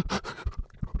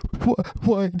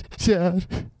 Why,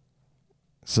 Dad?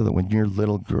 So that when your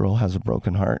little girl has a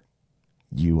broken heart,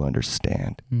 you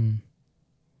understand.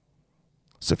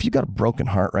 So if you got a broken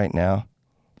heart right now,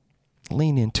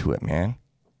 lean into it, man.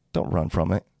 Don't run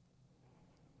from it.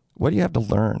 What do you have to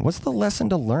learn? What's the lesson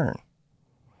to learn?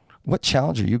 What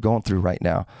challenge are you going through right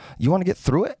now? You want to get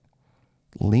through it?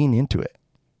 Lean into it.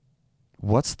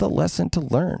 What's the lesson to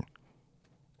learn?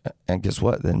 And guess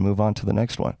what? Then move on to the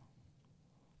next one.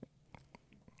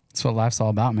 That's what life's all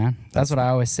about, man. That's what I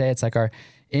always say. It's like our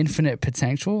infinite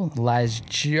potential lies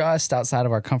just outside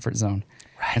of our comfort zone.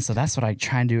 Right. And so that's what I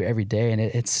try and do every day. And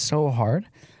it's so hard.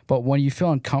 But when you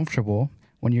feel uncomfortable,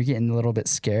 when you're getting a little bit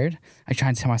scared, I try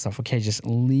and tell myself, okay, just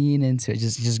lean into it.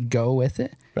 Just go with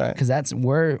it. Right. Because that's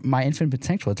where my infinite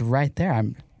potential, it's right there.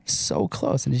 I'm so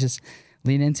close. And it's just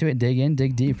lean into it, dig in,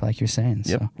 dig deep, like you're saying.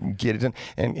 Yep. So. Get it done.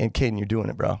 And Caden, you're doing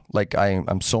it, bro. Like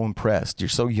I'm so impressed. You're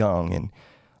so young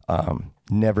and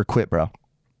never quit, bro.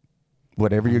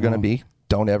 Whatever you're going to be,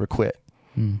 don't ever quit.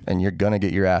 And you're going to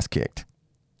get your ass kicked.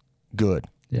 Good.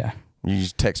 Yeah. You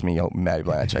just text me, Matty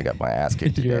Blanchard, I got my ass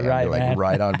kicked today. You're right, like, man.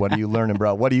 right on. What are you learning,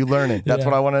 bro? What are you learning? That's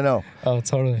what I want to know. Oh,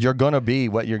 totally. You're going to be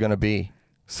what you're going to be.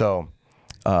 So,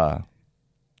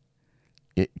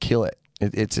 kill it.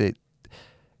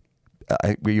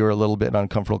 You were a little bit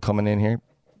uncomfortable coming in here.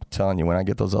 I'm telling you, when I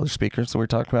get those other speakers that we're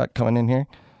talking about coming in here,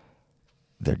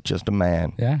 they're just a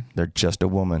man. Yeah. They're just a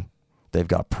woman. They've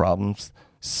got problems,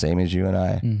 same as you and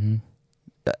I. Mm-hmm.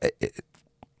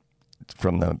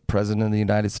 From the president of the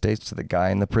United States to the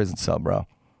guy in the prison cell, bro.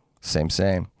 Same.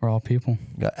 We're all people.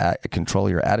 You got control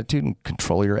your attitude and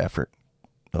control your effort.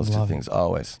 Those two things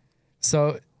always.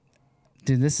 So,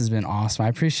 dude, this has been awesome. I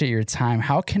appreciate your time.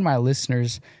 How can my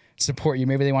listeners support you?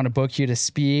 Maybe they want to book you to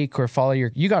speak or follow you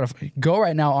got to go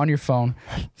right now on your phone.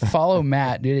 Follow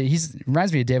Matt, dude.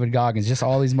 Reminds me of David Goggins, just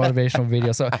all these motivational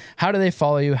videos. So how do they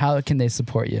follow you? How can they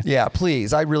support you? Yeah,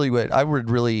 please. I really would. I would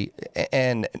really,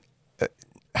 and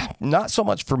not so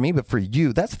much for me, but for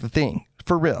you. That's the thing.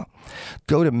 For real.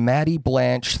 Go to Matty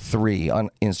Blanch 3 on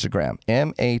Instagram.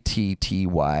 MATTY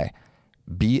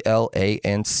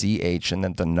BLANCH and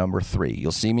then the number 3.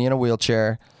 You'll see me in a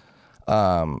wheelchair.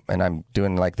 And I'm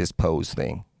doing like this pose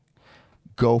thing.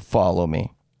 Go follow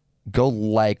me. Go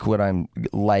like what I'm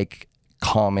like,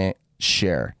 comment,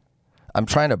 share. I'm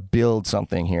trying to build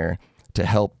something here to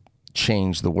help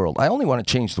change the world. I only want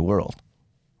to change the world,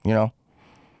 you know?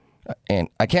 And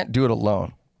I can't do it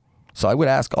alone. So I would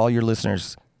ask all your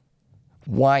listeners,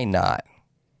 why not?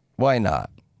 Why not?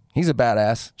 He's a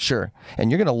badass, sure. And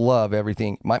you're going to love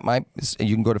everything.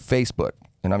 You can go to Facebook,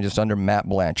 and I'm just under Matt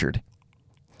Blanchard.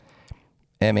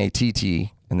 MATT,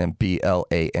 and then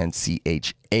BLANCHARD.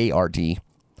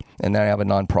 And then I have a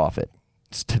nonprofit.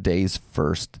 It's Today's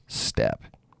First Step.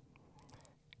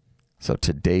 So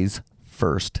Today's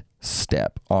First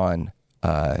Step on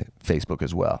Facebook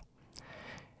as well.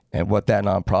 And what that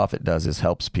nonprofit does is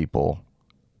helps people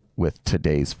with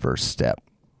today's first step.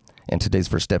 And today's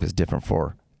first step is different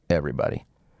for everybody.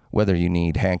 Whether you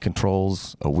need hand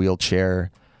controls, a wheelchair,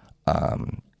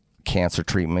 cancer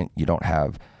treatment, you don't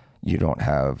have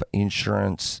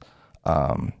insurance.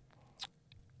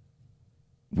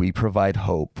 We provide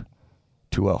hope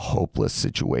to a hopeless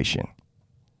situation.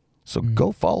 So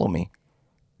go follow me.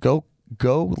 Go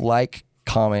like,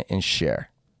 comment, and share.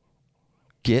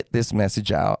 Get this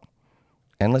message out,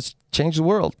 and let's change the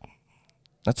world.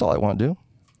 That's all I want to do.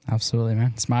 Absolutely,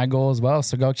 man. It's my goal as well.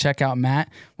 So go check out Matt.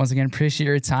 Once again, appreciate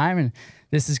your time. And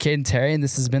this is Caden Terry, and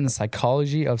this has been The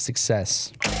Psychology of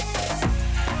Success.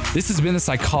 This has been The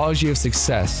Psychology of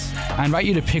Success. I invite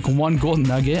you to pick one gold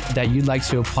nugget that you'd like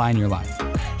to apply in your life.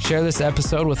 Share this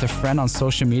episode with a friend on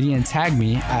social media and tag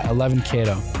me at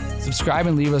 11Cato. Subscribe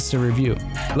and leave us a review.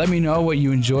 Let me know what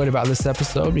you enjoyed about this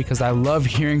episode because I love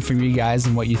hearing from you guys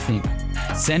and what you think.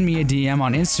 Send me a DM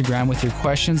on Instagram with your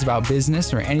questions about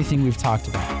business or anything we've talked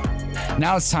about.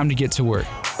 Now it's time to get to work.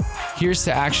 Here's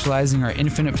to actualizing our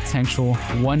infinite potential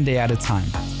one day at a time.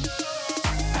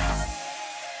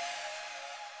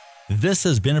 This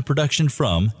has been a production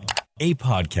from A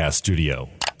Podcast Studio.